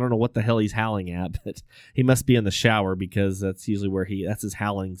howling. I don't know what the hell he's howling at, but he must be in the shower because that's usually that's his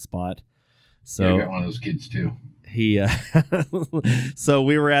howling spot. So I got one of those kids too. So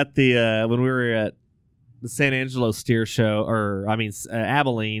we were at the when we were at the San Angelo steer show,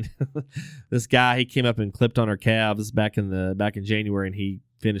 Abilene. This guy, he came up and clipped on our calves back in January, and he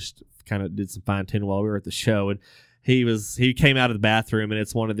finished. Kind of did some fine tuning while we were at the show, and he came out of the bathroom, and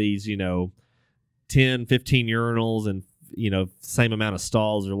it's one of these 10-15 urinals and same amount of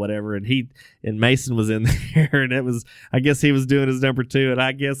stalls or whatever, and Mason was in there, and I guess he was doing his number two, and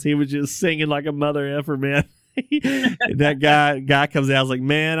I guess he was just singing like a mother effer, man. That guy comes out, I was like,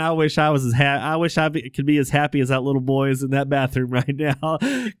 man, I wish I could be as happy as that little boy is in that bathroom right now,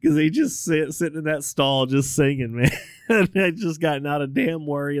 because he just sitting in that stall just singing, man. I just got not a damn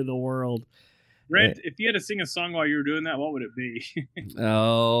worry in the world. Brent, if you had to sing a song while you were doing that, what would it be?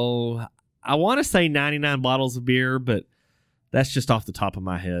 Oh, I want to say 99 bottles of beer, but that's just off the top of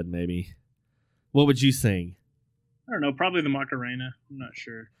my head, maybe. What would you sing? I don't know, probably the Macarena. I'm not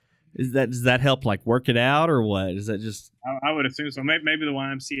sure. Does that help like work it out or what? Is that just? I would assume so. Maybe the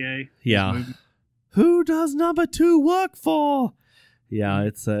YMCA. Yeah. Who does number 2 work for? Yeah,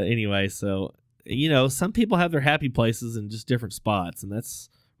 it's anyway. So some people have their happy places in just different spots, and that's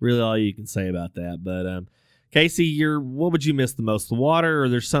really all you can say about that. But Casey, what would you miss the most? The water, or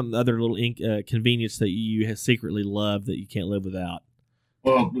there's some other little convenience that you secretly love that you can't live without?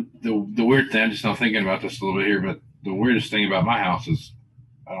 Well, the weird thing, I'm just not thinking about this a little bit here, but the weirdest thing about my house is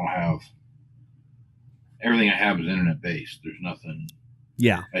I don't have everything I have is internet based. There's nothing.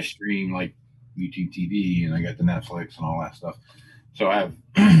 Yeah. I stream like YouTube TV and I got the Netflix and all that stuff. So I have,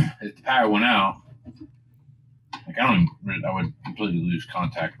 if the power went out, like I would completely lose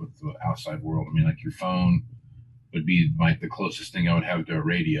contact with the outside world. I mean, like your phone would be like the closest thing I would have to a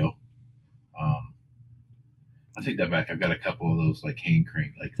radio. I take that back. I've got a couple of those like hand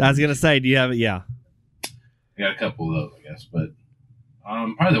crank. Like I was gonna say, do you have it? Yeah. I got a couple of those, I guess, but.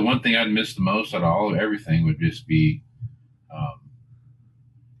 Probably the one thing I'd miss the most out of everything would just be, are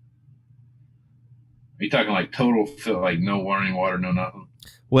you talking like total, like no running water, no nothing?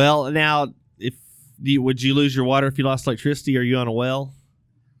 Well, now, would you lose your water if you lost electricity? Are you on a well?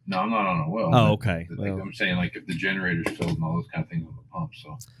 No, I'm not on a well. Oh, okay. I'm saying like if the generator's filled and all those kind of things on the pump. So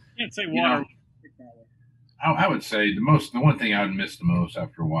you can't say water. I would say the one thing I would miss the most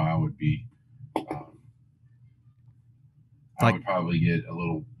after a while would be. I would probably get a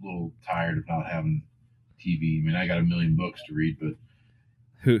little tired of not having TV. I mean, I got a million books to read, but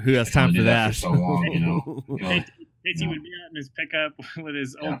who has time for that? For so long, Casey would be out in his pickup with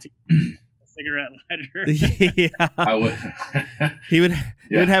his old cigarette lighter. Yeah, I would. He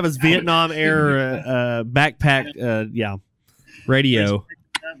would have his Vietnam era backpack. Radio.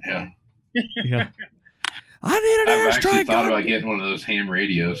 Yeah. Yeah. I need an airstrike. I've actually thought about getting one of those ham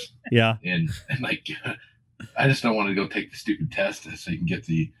radios. Yeah. And like. I just don't want to go take the stupid test so you can get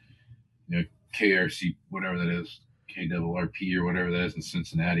the, KRC, whatever that is, KRRP or whatever that is in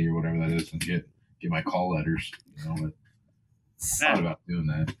Cincinnati or whatever that is, and get my call letters. But I thought about doing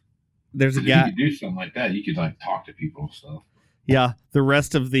that. there's a 'Cause guy. If you could do something like that, you could like talk to people and stuff. Yeah, the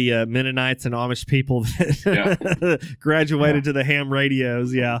rest of the Mennonites and Amish people that graduated to the ham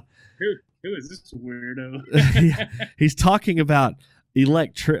radios. Yeah. Who is this weirdo? Yeah. He's talking about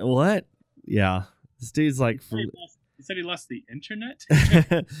what? Yeah. This dude's like, He said he lost the internet.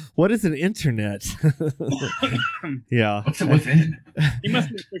 what is an internet? Yeah. What's it within? He must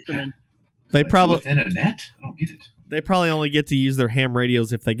be a fisherman. They probably within a net. I don't get it. They probably only get to use their ham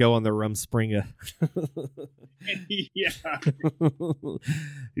radios if they go on the Rumspringa. Yeah.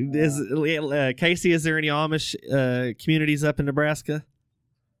 Casey, is there any Amish communities up in Nebraska?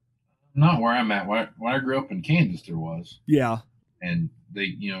 Not where I'm at. When I grew up in Kansas, there was. Yeah. And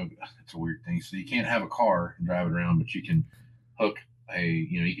they, it's a weird thing. So you can't have a car and drive it around, but you can hook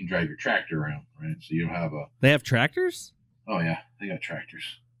you can drive your tractor around, right? So you don't have a. They have tractors? Oh yeah, they got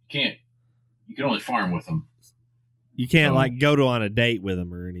tractors. You can only farm with them. You can't go on a date with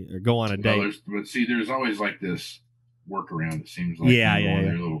them or go on a date. But see, there's always like this workaround. It seems like yeah.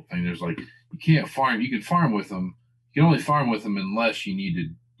 Their little thing. There's like you can't farm. You can farm with them. You can only farm with them unless you need to,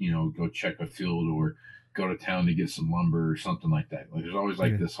 go check a field or go to town to get some lumber or something like that. Like there's always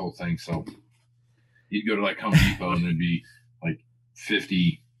like this whole thing. So you'd go to like Home Depot and there'd be like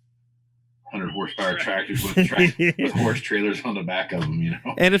 50, 100 horsepower tractors with horse trailers on the back of them,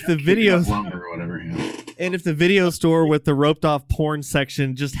 And if the videos lumber or whatever, And if the video store with the roped off porn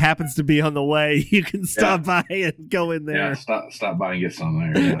section just happens to be on the way, you can stop by and go in there. Yeah, stop by and get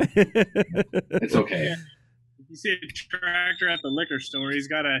some there. Yeah. It's okay. Yeah. If you see a tractor at the liquor store, he's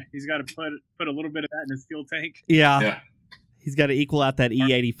got to put a little bit of that in his fuel tank. Yeah. He's got to equal out that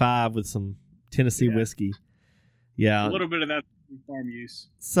E85 with some Tennessee whiskey. Yeah. A little bit of that farm use.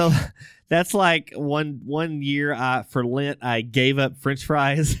 So that's like one year for Lent I gave up French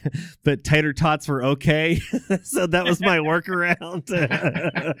fries, but tater tots were okay. So that was my workaround.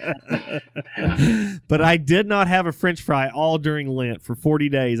 But I did not have a French fry all during Lent. For 40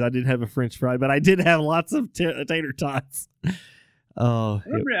 days I didn't have a French fry, but I did have lots of tater tots. Oh,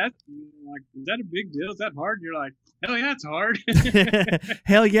 is that a big deal? Is that hard? You're like, hell yeah, it's hard.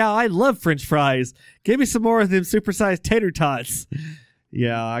 Hell yeah, I love French fries. Give me some more of them supersized tater tots.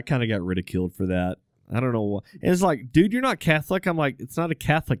 Yeah, I kind of got ridiculed for that. I don't know. And it's like, dude, you're not Catholic. I'm like, it's not a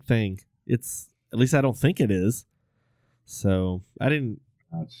Catholic thing. It's, at least I don't think it is. So I didn't.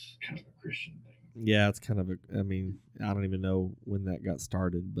 That's kind of a Christian thing. Yeah, it's kind of I don't even know when that got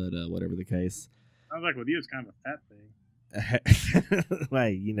started, but whatever the case. Sounds like with you, it's kind of a fat thing.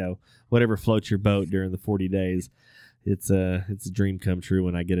 Hey, whatever floats your boat during the 40 days. It's a dream come true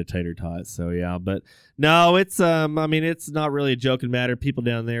when I get a tater tot. So yeah, but no, it's it's not really a joking matter. People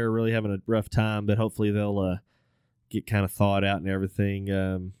down there are really having a rough time, but hopefully they'll get kind of thawed out and everything.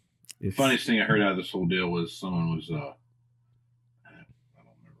 The funniest thing I heard out of this whole deal was someone was I don't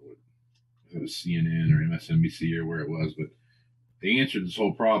remember if it was CNN or MSNBC or where it was, but the answer to this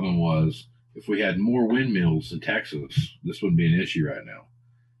whole problem was, if we had more windmills in Texas, this wouldn't be an issue right now.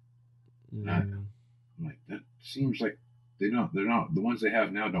 I'm like, that seems like they're not the ones they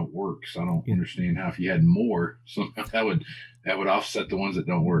have now don't work. So I don't understand how if you had more, somehow that would offset the ones that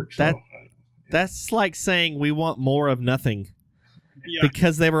don't work. So that's like saying we want more of nothing,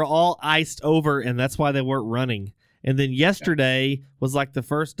 because they were all iced over and that's why they weren't running. And then yesterday was like the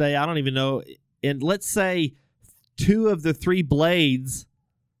first day. I don't even know. And let's say 2 of the 3 blades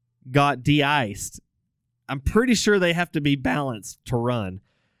got de-iced. I'm pretty sure they have to be balanced to run.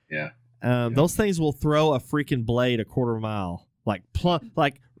 Yeah. Those things will throw a freaking blade a quarter mile, like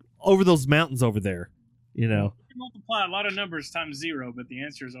over those mountains over there. You multiply a lot of numbers times 0, but the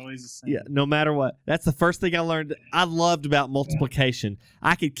answer is always the same. Yeah, no matter what. That's the first thing I learned. I loved about multiplication.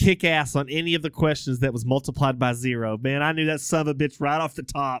 I could kick ass on any of the questions that was multiplied by 0. Man, I knew that son of a bitch right off the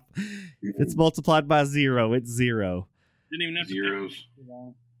top. If it's multiplied by 0, it's 0. Didn't even have to zeros.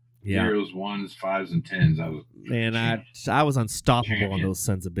 Yeah. Zeros, 1s, 5s, and 10s. I was unstoppable on those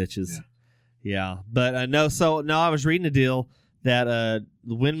sons of bitches. Yeah. But I was reading a deal that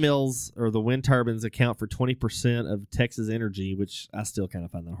the windmills or the wind turbines account for 20% of Texas energy, which I still kind of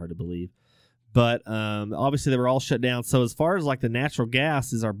find that hard to believe. But obviously they were all shut down. So as far as like the natural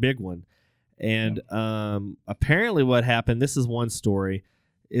gas is our big one. And apparently what happened, this is one story,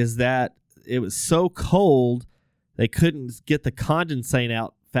 is that it was so cold they couldn't get the condensate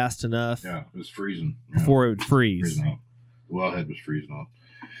out fast enough. Yeah, it was freezing. Before it would freeze. The wellhead was freezing off.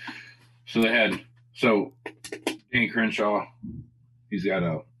 So Danny Crenshaw, he's got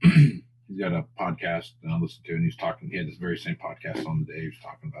a podcast that I listen to, and he had this very same podcast on the day he was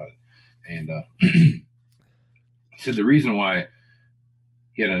talking about it. And he said the reason why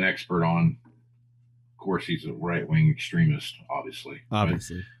he had an expert on, of course, he's a right-wing extremist, obviously.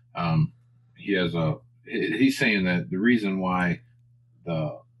 He's saying that the reason why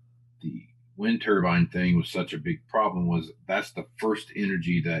the wind turbine thing was such a big problem was that's the first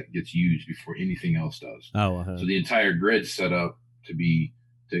energy that gets used before anything else does. So the entire grid's set up to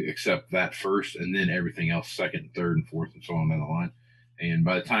accept that first, and then everything else second, third, and fourth, and so on down the line. And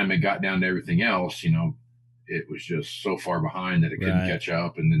by the time it got down to everything else, it was just so far behind that it couldn't catch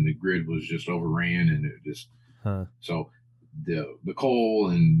up, and then the grid was just overran, and it just so the coal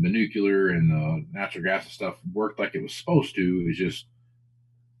and the nuclear and the natural gas and stuff worked like it was supposed to.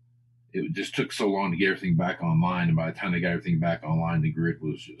 It just took so long to get everything back online, and by the time they got everything back online, the grid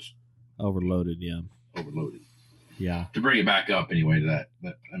was just overloaded. Yeah, overloaded. Yeah, to bring it back up anyway to that.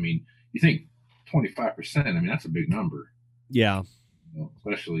 I mean, you think 25%? I mean, that's a big number. Yeah.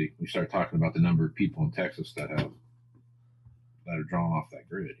 Especially when you start talking about the number of people in Texas that are drawn off that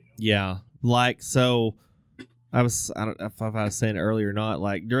grid. Yeah, like so. I don't know if I was saying it earlier or not.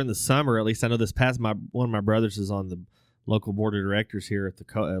 Like during the summer, at least I know this past one of my brothers is on the local board of directors here at the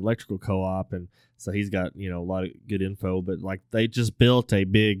electrical co-op, and so he's got a lot of good info. But like they just built a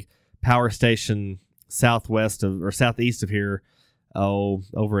big power station southeast of here,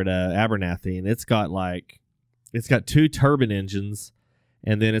 over at Abernathy, and it's got 2 turbine engines.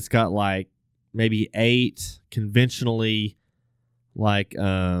 And then it's got like maybe 8 conventionally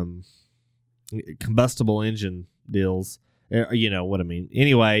combustible engine deals. You know what I mean?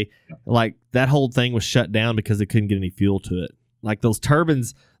 Anyway, like that whole thing was shut down because they couldn't get any fuel to it. Like those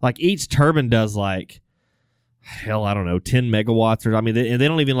turbines, like each turbine does I don't know, 10 megawatts, or they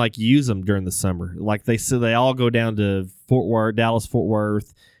don't even use them during the summer. Like they all go down to Dallas, Fort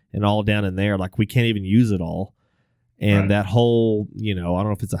Worth, and all down in there. Like we can't even use it all. And that whole, I don't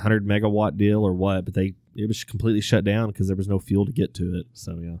know if it's a 100 megawatt deal or what, but it was completely shut down because there was no fuel to get to it.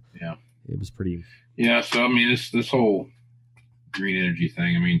 So yeah, it was pretty. Yeah, so this whole green energy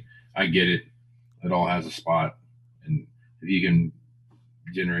thing. I get it. It all has a spot, and if you can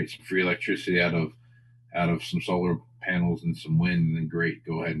generate some free electricity out of some solar panels and some wind, then great,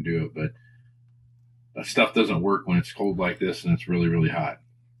 go ahead and do it. But that stuff doesn't work when it's cold like this and it's really, really hot.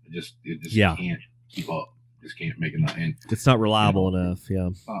 It just can't keep up. Just can't make enough. And it's not reliable enough. Yeah,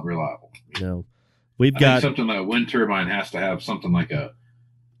 it's not reliable. No, I think something like a wind turbine has to have something like a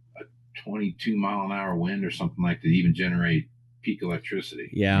 22 mile an hour wind or something like that to even generate peak electricity.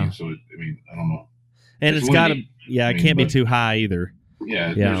 Yeah. I don't know. And it's got to. Yeah, it can't be too high either.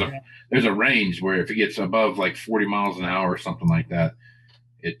 Yeah. There's a range where if it gets above 40 miles an hour or something like that,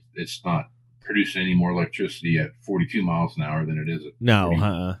 it's not producing any more electricity at 42 miles an hour than it is at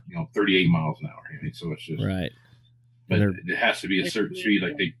 38 miles an hour. So it's just right. But it has to be a certain speed.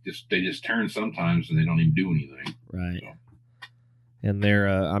 Like they just turn sometimes and they don't even do anything. Right. So. And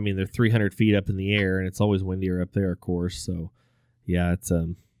they're 300 feet up in the air, and it's always windier up there, of course. So yeah, it's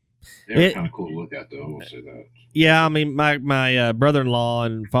they're kind of cool to look at, though. We'll say that. Yeah, my brother-in-law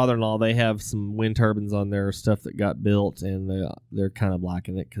and father-in-law, they have some wind turbines on their stuff that got built, and they're kind of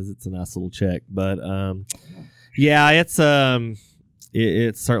liking it because it's a nice little check. But yeah, it's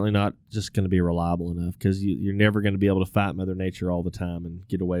certainly not just going to be reliable enough because you're never going to be able to fight Mother Nature all the time and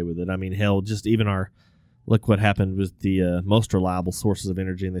get away with it. Hell, just even look what happened with the most reliable sources of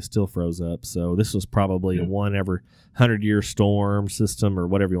energy, and they still froze up. So this was probably a 1 every 100-year storm system, or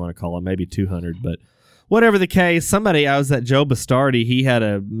whatever you want to call it, maybe 200. But whatever the case, I was at Joe Bastardi. He had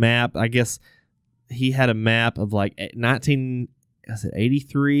a map. I guess he had a map of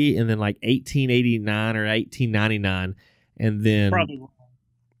 1983 and then 1889 or 1899, and then probably wrong.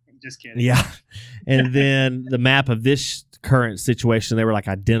 Just kidding. Yeah, and then the map of this current situation, they were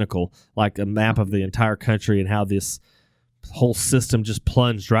identical, like a map of the entire country and how this whole system just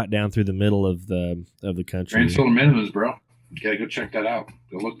plunged right down through the middle of the country. Grand solar minimums, bro. You gotta go check that out.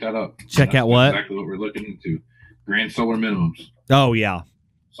 Go look that up. Check out what? Exactly what we're looking into. Grand solar minimums. Oh yeah.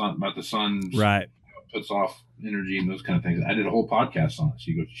 About the sun. Right. Puts off energy and those kind of things. I did a whole podcast on it,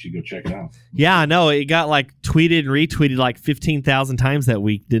 so you should go check it out. Yeah, I know. It got tweeted and retweeted 15,000 times that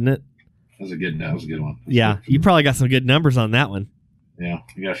week, didn't it? That was a good one. Yeah, you probably got some good numbers on that one. Yeah,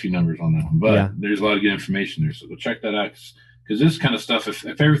 we got a few numbers on that one, but there's a lot of good information there. So go check that out, because this kind of stuff,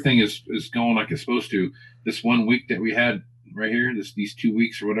 if everything is going like it's supposed to, this 1 week that we had right here, these 2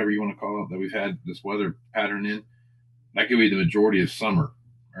 weeks or whatever you want to call it, that we've had this weather pattern in, that could be the majority of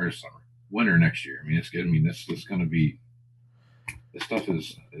winter next year. It's good. This is going to be, this stuff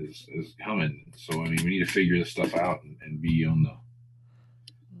is coming. So we need to figure this stuff out and be on the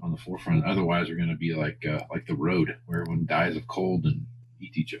forefront. Otherwise, we're going to be like the road, where everyone dies of cold and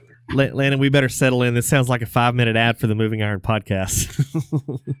eat each other. Landon, we better settle in. This sounds like a 5-minute ad for the Moving Iron podcast.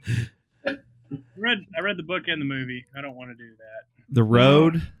 I read the book and the movie. I don't want to do that. The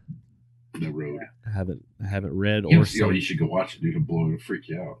Road. The Road. I haven't read You or see, seen. you should go watch it, dude. It'll freak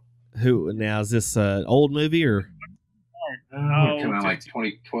you out. Who now is this an old movie or? It came out like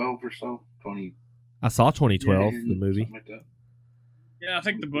 2012 or so. I saw 2012 Yeah, the movie. something like that. Yeah, I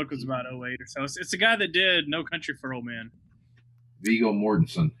think the book was about 08 or so. It's the guy that did No Country for Old Men. Viggo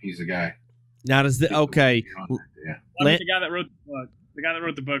Mortensen. He's the guy. Now does the okay? Yeah. The guy that wrote the book. The guy that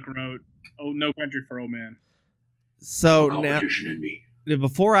wrote the book wrote No Country for Old Men. So now Competition in me.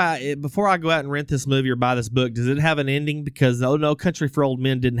 before I go out and rent this movie or buy this book, does it have an ending? Because No Country for Old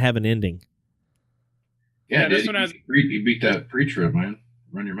Men didn't have an ending. Yeah, this dude, one has. he beat that preacher up, man.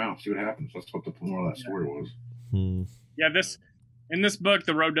 Run your mouth, see what happens. That's what the moral of that story was. Yeah, in this book,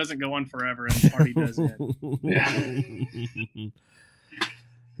 the road doesn't go on forever, and the party does end. Yeah.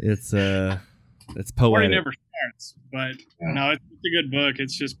 It's Party poetic. never starts, but no, it's a good book.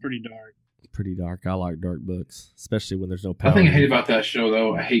 It's just pretty dark. Pretty dark. I like dark books, especially when there's no power. The thing I hate about that show,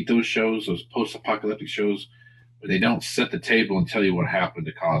 though, I hate those shows, those post-apocalyptic shows, where they don't set the table and tell you what happened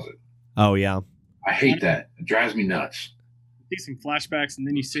to cause it. Oh yeah. I hate that. It drives me nuts. You see some flashbacks, and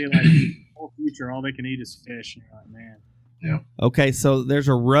then you see like the whole future. All they can eat is fish, and you're like, man. Yeah. Okay, so there's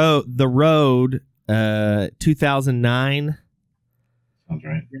a road. The Road, 2009. Sounds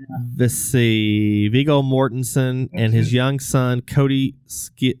right. Let's see. Viggo Mortensen and his young son Cody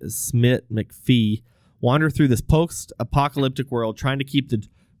Smith McPhee wander through this post-apocalyptic world, trying to keep the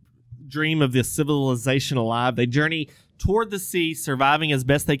dream of this civilization alive. They journey toward the sea, surviving as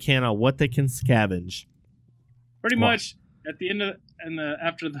best they can on what they can scavenge. Pretty much at the end of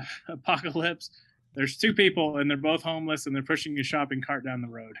after the apocalypse, there's two people and they're both homeless and they're pushing a shopping cart down the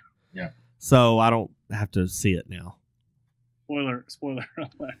road. Yeah. So I don't have to see it now. Spoiler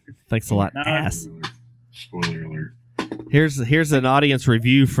alert. Thanks a lot, No. ass. Spoiler alert. Here's an audience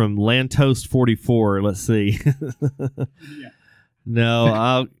review from Lantoast44. Let's see. Yeah.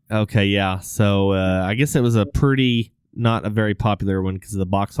 No, okay, yeah. So I guess it was not a very popular one because the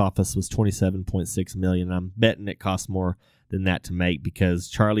box office was $27.6 million. I'm betting it cost more than that to make because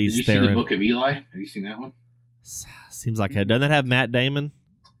Charlize Did you see the Theron. Book of Eli? Have you seen that one? Seems like it. Doesn't that have Matt Damon?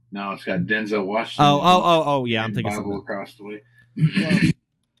 No, it's got Denzel Washington. Oh, yeah. I'm and thinking Bible something. across the way. If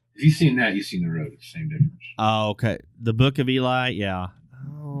you've seen that, you've seen The Road. It's the same difference. Oh, okay. The Book of Eli, yeah.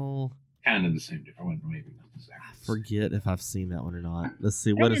 Oh, Kind of the same difference. Well, maybe not exactly. I forget if I've seen that one or not. Let's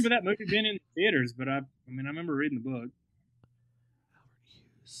see. I What is remember that movie being in theaters, but I remember reading the book. Yeah,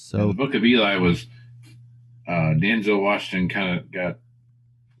 so? the Book of Eli was Denzel Washington kind of got,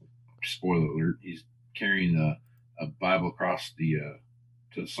 spoiler alert, he's carrying a Bible across the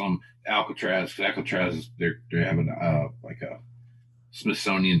to some Alcatraz. Alcatraz, they're having like a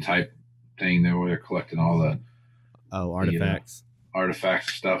Smithsonian type thing there where they're collecting all the Artifacts.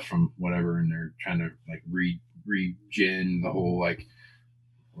 artifacts stuff from whatever, and they're trying to like regen the whole like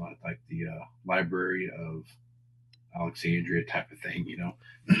the Library of Alexandria type of thing, you know.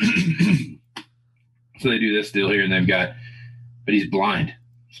 So they do this deal here, and but he's blind.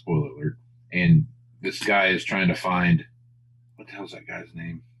 Spoiler alert. And this guy is trying to find, what the hell's that guy's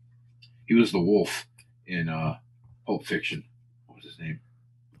name? He was the wolf in Pulp Fiction. What was his name?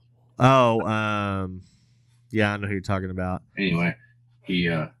 Oh, yeah, I know who you're talking about. Anyway, he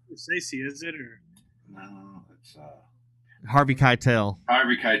Stacey, is it or? no, it's Harvey Keitel.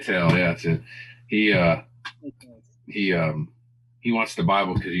 Harvey Keitel. Yeah, that's it. He wants the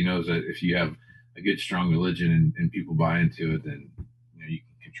Bible because he knows that if you have a good, strong religion and people buy into it, then you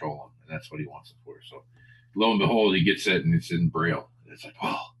can control them, and that's what he wants it for. So, lo and behold, he gets it, and it's in Braille. And it's like,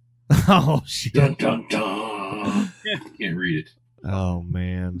 oh, Oh shit! dun dun dun. You can't read it. Oh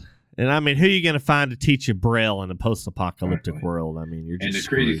man! And I mean, who are you going to find to teach you Braille in a post-apocalyptic Exactly. world? I mean, you're just. And the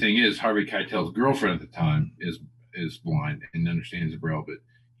crazy thing is, Harvey Keitel's girlfriend at the time is blind and understands Braille, but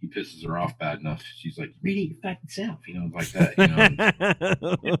he pisses her off bad enough. She's like, "Read it your fucking self," like that.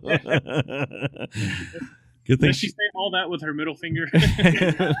 Good thing Did she say all that with her middle finger?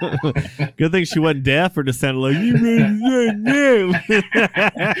 Good thing she wasn't deaf, or just sounded like you really no.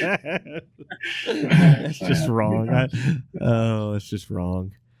 That's just wrong. It's just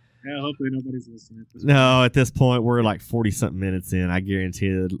wrong. Yeah, hopefully nobody's listening. No, at this point we're like 40-something minutes in. I guarantee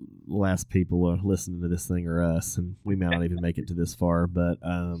the last people are listening to this thing are us, and we may not even make it to this far. But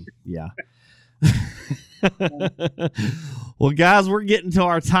yeah. Well, guys, we're getting to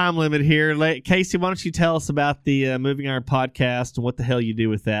our time limit here. Casey, why don't you tell us about the Moving Iron podcast and what the hell you do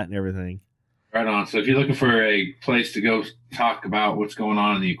with that and everything? Right on. So if you're looking for a place to go talk about what's going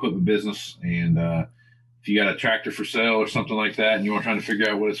on in the equipment business, and if you got a tractor for sale or something like that, and you are trying to figure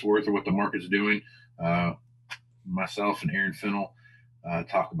out what it's worth or what the market's doing, myself and Aaron Fennell,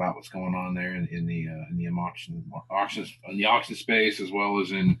 talk about what's going on there in the auction space, as well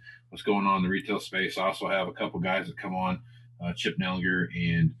as in what's going on in the retail space. I also have a couple guys that come on, Chip Nellinger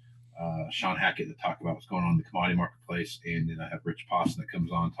and Sean Hackett, that talk about what's going on in the commodity marketplace, and then I have Rich Poston that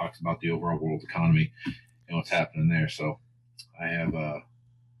comes on, talks about the overall world economy and what's happening there. So I have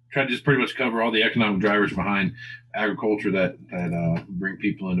tried to just pretty much cover all the economic drivers behind agriculture that bring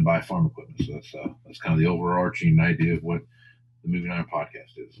people in to buy farm equipment. So that's kind of the overarching idea of what the Moving Iron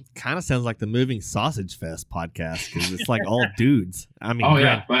podcast is. Kind of sounds like the Moving Sausage Fest podcast, because it's like all dudes. I mean,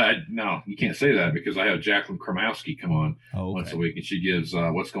 yeah, but no, you can't say that, because I have Jacqueline Kromowski come on once a week, and she gives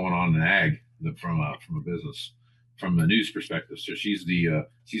what's going on in ag from a business, from a news perspective. So she's the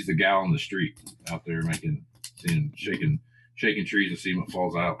gal on the street out there shaking trees and seeing what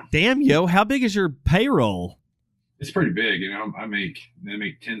falls out. Damn, yo, how big is your payroll? It's pretty big. I make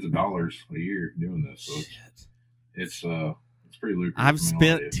tens of dollars a year doing this, so it's pretty lucrative. I've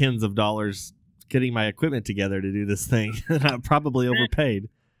spent tens of dollars getting my equipment together to do this thing, and I'm probably overpaid.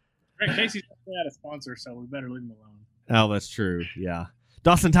 Greg Casey's not a sponsor, so we better leave him alone. Oh, that's true. Yeah,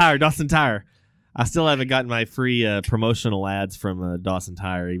 Dawson Tire. I still haven't gotten my free promotional ads from Dawson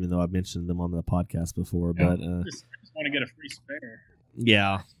Tire, even though I've mentioned them on the podcast before. Yeah. But just want to get a free spare.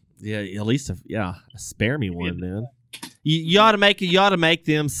 Yeah, at least spare me one, then. You ought to make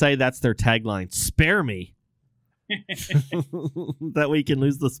them say that's their tagline. Spare me. That way you can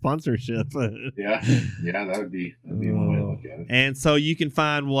lose the sponsorship. Yeah, that would be one way to look at it. And so you can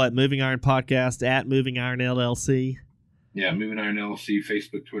find Moving Iron Podcast at Moving Iron LLC. Yeah, Moving Iron LLC,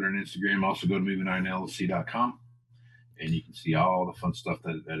 Facebook, Twitter, and Instagram. Also go to movingironllc.com, and you can see all the fun stuff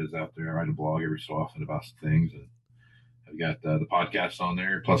that is out there. I write a blog every so often about some things, and I've got the podcast on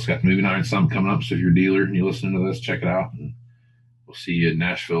there. Plus, got the Moving Iron Summit coming up. So if you're a dealer and you're listening to this, check it out. And we'll see you in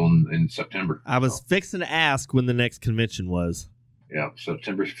Nashville in September. I was fixing to ask when the next convention was. Yeah,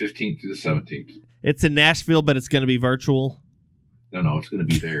 September 15th through the 17th. It's in Nashville, but it's going to be virtual. No, it's going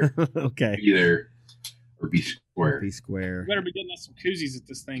to be there. Okay. Be there or be square. Be square. You better be getting us some koozies at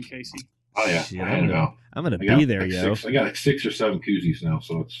this thing, Casey. Oh, yeah. Shit, I know. I'm going to be there, yo. I got like 6 or 7 koozies now,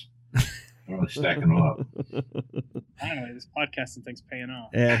 so it's I'm really stacking them up. Finally, this podcasting thing's paying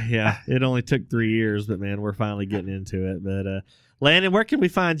off. Yeah. It only took 3 years, but, man, we're finally getting into it. But, Landon, where can we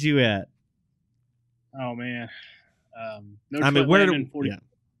find you at? Oh, man.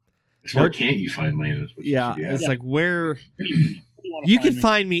 Where can't you find Landon? It's like where you can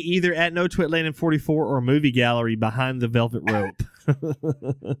find me either at No Twit Landon 44 or Movie Gallery behind the velvet rope.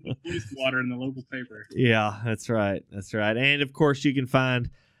 Water in the local paper. Yeah, that's right. And of course, you can find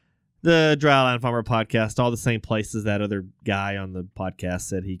the Dryline Farmer podcast all the same places that other guy on the podcast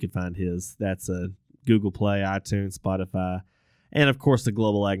said he could find his. That's Google Play, iTunes, Spotify. And, of course, the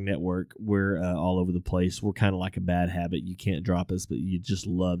Global Ag Network. We're all over the place. We're kind of like a bad habit. You can't drop us, but you just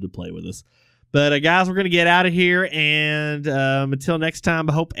love to play with us. But, guys, we're going to get out of here. And until next time,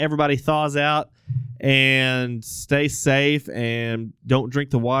 I hope everybody thaws out and stay safe and don't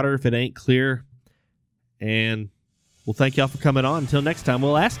drink the water if it ain't clear. And we'll thank y'all for coming on. Until next time,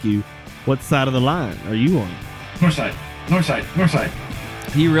 we'll ask you, what side of the line are you on? North side.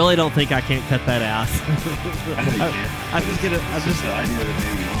 You really don't think I can't cut that out? I know you can. I'm just gonna. I knew that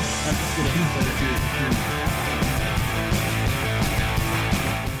maybe you won't.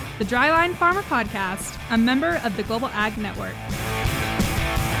 The Dryline Farmer Podcast, a member of the Global Ag Network.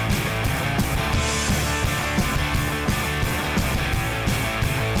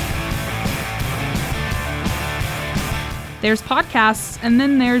 There's podcasts, and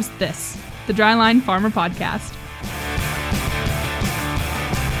then there's this, the Dryline Farmer Podcast.